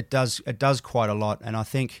process? It does quite a lot, and I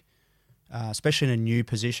think especially in a new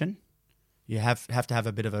position, you have to have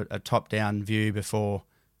a bit of a top down view before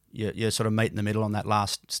you sort of meet in the middle on that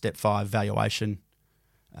last step 5 valuation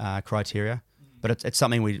criteria. But it's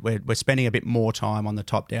something we're spending a bit more time on the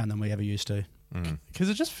top down than we ever used to. Because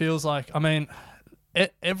it just feels like, I mean,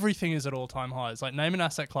 everything is at all-time highs. Like, name an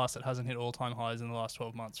asset class that hasn't hit all-time highs in the last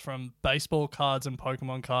 12 months. From baseball cards and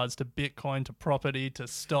Pokemon cards to Bitcoin to property to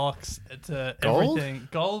stocks to Gold? everything.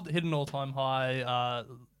 Gold hit an all-time high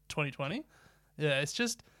 2020. Yeah,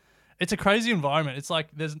 it's a crazy environment. It's like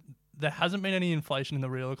there hasn't been any inflation in the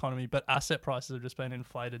real economy, but asset prices have just been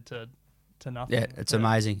inflated to nothing. Yeah, it's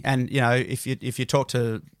amazing. And, if you talk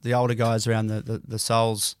to the older guys around the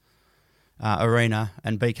Souls arena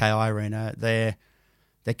and BKI arena, they're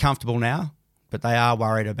comfortable now, but they are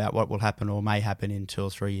worried about what will happen or may happen in 2 or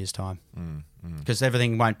 3 years' time. Because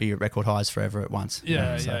everything won't be at record highs forever at once.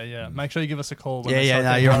 Yeah. Make sure you give us a call. When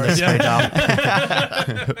You're on the speed dial.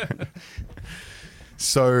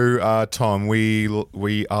 So, Tom,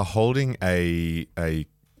 we are holding a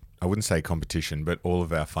I wouldn't say competition, but all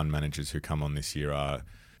of our fund managers who come on this year are,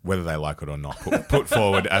 whether they like it or not, put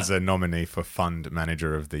forward as a nominee for Fund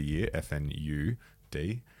Manager of the Year,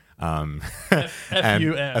 FNUD.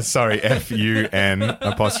 F-U-N. Sorry, F-U-N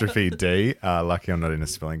apostrophe D. Lucky I'm not in a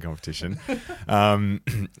spelling competition.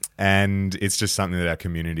 And it's just something that our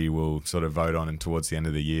community will sort of vote on and towards the end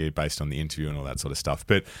of the year based on the interview and all that sort of stuff.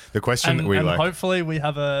 But the question and hopefully we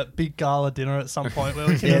have a big gala dinner at some point where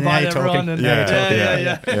we can invite everyone.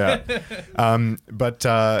 But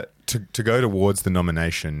to go towards the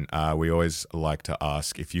nomination, we always like to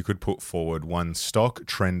ask if you could put forward one stock,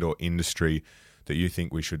 trend or industry that you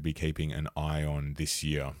think we should be keeping an eye on this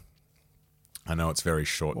year. I know it's very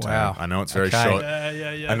short term. Wow. I know it's very short.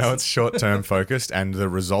 Yeah. I know it's short term focused, and the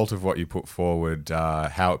result of what you put forward,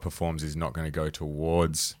 how it performs, is not going to go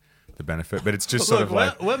towards the benefit. But it's just sort of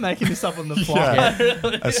like we're making this up on the fly.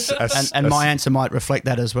 And my answer might reflect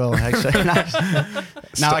that as well. Actually,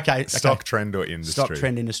 okay. Stock, trend, or industry. Stock,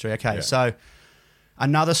 trend, industry. Okay, Yeah. so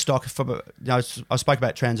another stock I spoke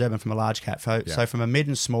about Transurban from a large cap. So from a mid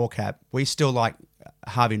and small cap, we still like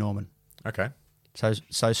Harvey Norman. Okay. So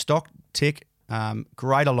stock tick,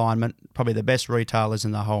 great alignment, probably the best retailers in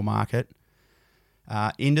the whole market.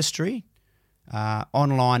 Industry,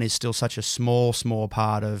 online is still such a small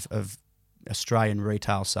part of Australian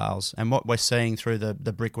retail sales, and what we're seeing through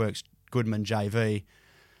the Brickworks Goodman JV,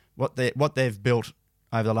 what they've built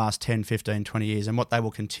over the last 10, 15, 20 years, and what they will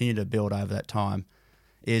continue to build over that time,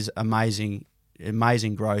 is amazing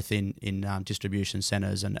growth in distribution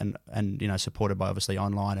centres and supported by obviously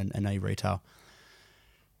online and e-retail.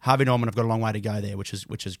 Harvey Norman have got a long way to go there, which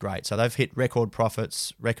is great. So they've hit record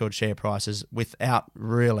profits, record share prices without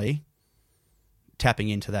really tapping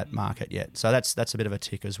into that market yet. So that's a bit of a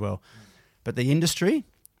tick as well. But the industry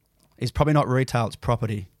is probably not retail, it's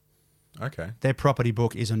property. Okay. Their property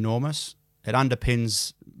book is enormous. It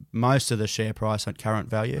underpins most of the share price at current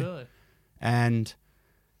value. Really? And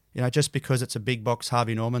just because it's a big box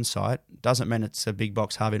Harvey Norman site doesn't mean it's a big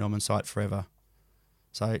box Harvey Norman site forever.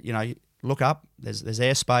 So, look up. There's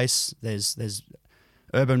airspace. There's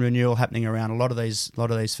urban renewal happening around a lot of these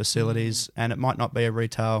facilities, and it might not be a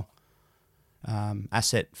retail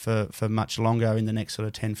asset for much longer in the next sort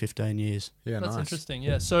of 10, 15 years. Yeah, that's nice. interesting.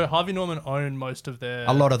 Yeah. So Harvey Norman own most of their.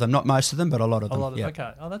 A lot of them, not most of them, but a lot of them. Yeah.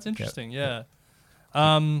 Okay. Oh, that's interesting. Yeah.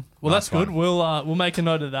 Well, that's good. We'll make a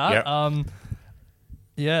note of that. Yep.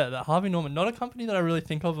 Yeah, the Harvey Norman, not a company that I really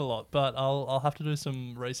think of a lot, but I'll have to do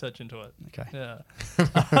some research into it. Okay. Yeah.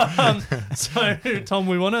 So, Tom,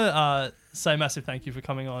 we want to say a massive thank you for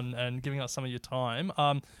coming on and giving us some of your time.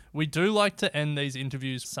 We do like to end these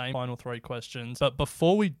interviews same final 3 questions, but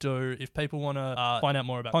before we do, if people want to find out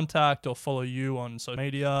more about Contact or follow you on social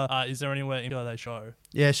media, is there anywhere they show?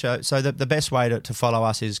 Yeah, sure. So the best way to follow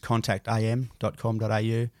us is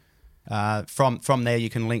contactam.com.au. From there, you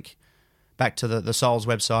can link back to the Souls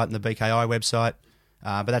website and the BKI website,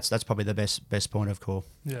 but that's probably the best point of call.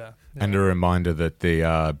 Yeah. And a reminder that the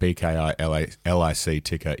BKI LIC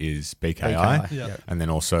ticker is BKI. Yeah. And then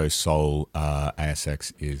also Sol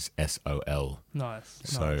ASX is SOL. Nice.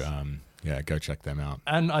 So go check them out.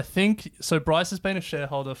 And I think so. Bryce has been a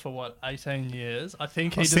shareholder for 18 years. I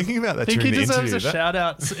think I was thinking about that. I think he during the deserves interview. a shout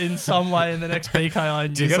out in some way in the next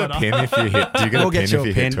BKI newsletter. Do you get a pin if you hit? Do you get We'll a get pin you if a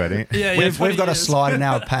you pin. hit 20? Yeah, We've 20 got a years. slide in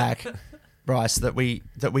our pack, Bryce, that we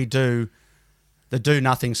do. The do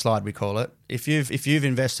nothing slide, we call it. If you've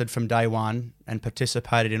invested from day one and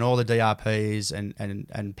participated in all the DRPs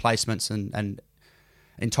and placements and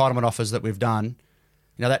entitlement offers that we've done,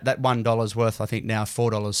 that $1 worth, I think now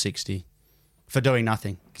 $4.60 for doing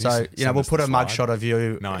nothing. Can So, we'll put a mugshot of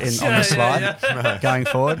you on the slide going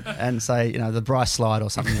forward and say, the Bryce slide or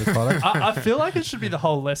something we call it. I feel like it should be the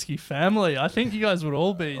whole Lesky family. I think you guys would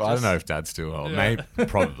all be. Well, I don't know if Dad's still old. Maybe,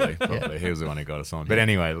 probably. He was the one who got us on. But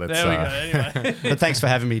anyway, let's. There we go. Anyway. But thanks for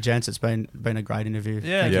having me, gents. It's been a great interview.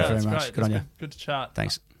 Yeah, Thank you very much. Great. Good on you. Good to chat.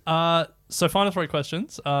 Thanks. So final 3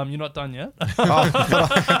 questions. You're not done yet.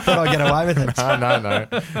 Thought I'd get away with it.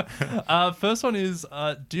 No. First one is,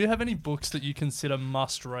 do you have any books that you consider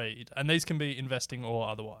must read? And these can be investing or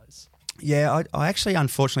otherwise. Yeah, I actually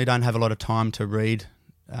unfortunately don't have a lot of time to read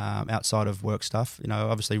outside of work stuff.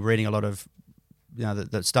 Obviously reading a lot of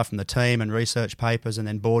the stuff from the team and research papers and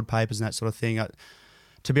then board papers and that sort of thing.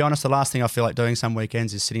 To be honest, the last thing I feel like doing some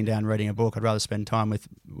weekends is sitting down reading a book. I'd rather spend time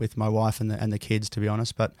with my wife and the kids, to be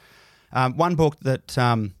honest. But one book that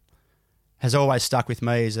has always stuck with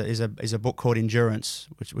me is a book called Endurance,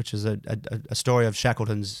 which is a story of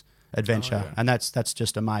Shackleton's adventure, and that's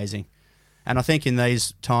just amazing. And I think in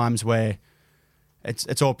these times where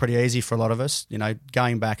it's all pretty easy for a lot of us,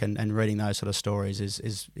 going back and reading those sort of stories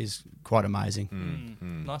is quite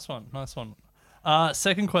amazing. Nice one.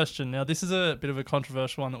 Second question. Now, this is a bit of a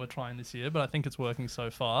controversial one that we're trying this year, but I think it's working so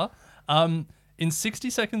far. In 60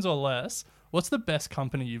 seconds or less, what's the best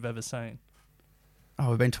company you've ever seen? Oh,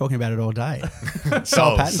 we've been talking about it all day.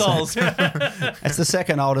 Sols. It's the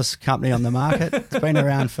second oldest company on the market. It's been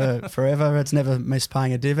around for forever. It's never missed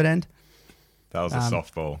paying a dividend. That was a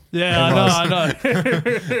softball. Yeah, I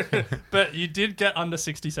know. But you did get under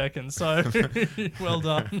 60 seconds, so well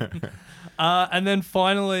done. And then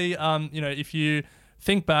finally, if you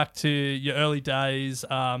think back to your early days,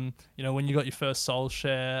 when you got your first Soul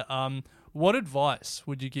share, what advice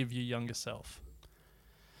would you give your younger self?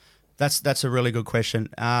 That's a really good question.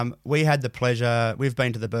 We had the pleasure, we've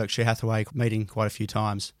been to the Berkshire Hathaway meeting quite a few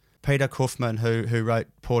times. Peter Kaufman, who wrote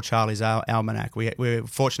Poor Charlie's Almanac, we were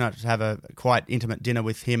fortunate to have a quite intimate dinner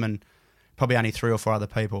with him and probably only 3 or 4 other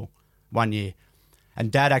people one year.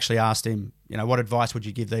 And Dad actually asked him, what advice would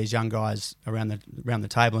you give these young guys around the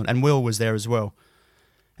table? And Will was there as well.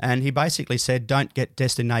 And he basically said, don't get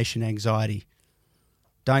destination anxiety.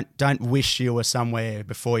 Don't wish you were somewhere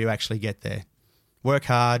before you actually get there. Work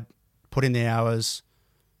hard, put in the hours,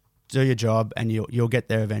 do your job, and you'll get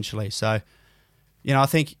there eventually. So,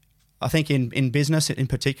 I think in business in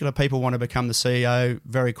particular, people want to become the CEO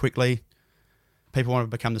very quickly. People want to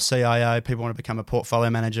become the CIO. People want to become a portfolio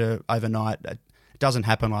manager overnight. It doesn't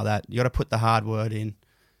happen like that. You got to put the hard work in.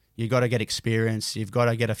 You got to get experience. You've got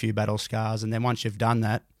to get a few battle scars, and then once you've done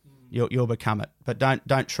that, you'll become it. But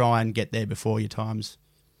don't try and get there before your time's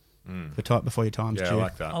before your time's due.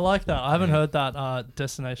 I like that. I haven't heard that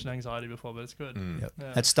destination anxiety before, but it's good. Yep.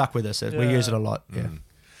 Yeah. It's stuck with us. We use it a lot. Yeah.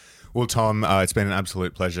 Well, Tom, it's been an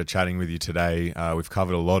absolute pleasure chatting with you today. We've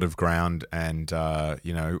covered a lot of ground, and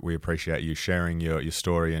we appreciate you sharing your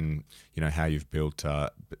story and how you've built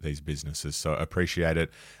these businesses. So appreciate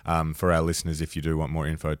it. For our listeners, if you do want more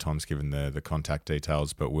info, Tom's given the contact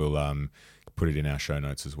details, but we'll put it in our show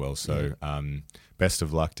notes as well. So best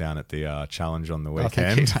of luck down at the challenge on the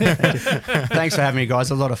weekend. Thank you. Thanks for having me, guys.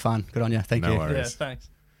 A lot of fun. Good on you. Thank you. No worries. Yeah, thanks.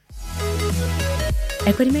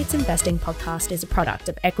 Equity Mates Investing Podcast is a product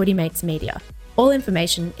of Equity Mates Media. All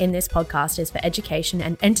information in this podcast is for education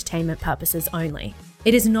and entertainment purposes only.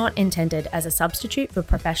 It is not intended as a substitute for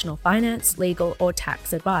professional finance, legal, or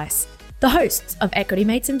tax advice. The hosts of Equity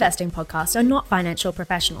Mates Investing Podcast are not financial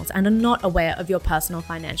professionals and are not aware of your personal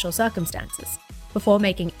financial circumstances. Before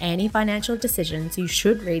making any financial decisions, you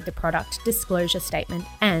should read the product disclosure statement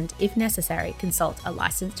and, if necessary, consult a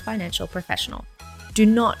licensed financial professional. Do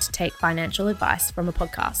not take financial advice from a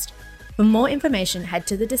podcast. For more information, head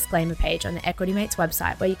to the disclaimer page on the Equity Mates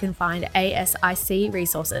website, where you can find ASIC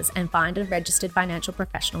resources and find a registered financial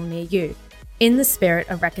professional near you. In the spirit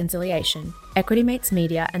of reconciliation, Equity Mates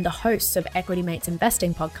Media and the hosts of Equity Mates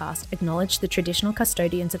Investing Podcast acknowledge the traditional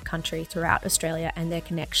custodians of country throughout Australia and their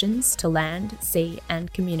connections to land, sea,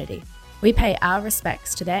 and community. We pay our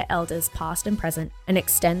respects to their elders past and present and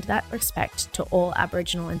extend that respect to all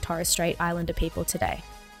Aboriginal and Torres Strait Islander people today.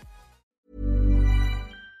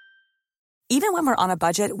 Even when we're on a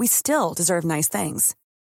budget, we still deserve nice things.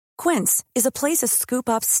 Quince is a place to scoop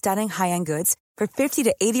up stunning high-end goods for 50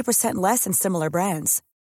 to 80% less than similar brands.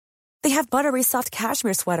 They have buttery soft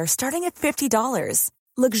cashmere sweaters starting at $50,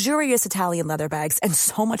 luxurious Italian leather bags, and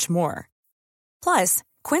so much more. Plus,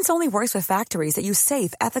 Quince only works with factories that use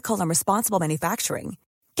safe, ethical, and responsible manufacturing.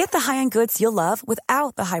 Get the high-end goods you'll love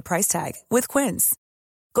without the high price tag with Quince.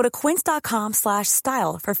 Go to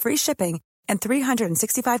quince.com/style for free shipping and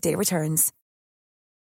 365-day returns.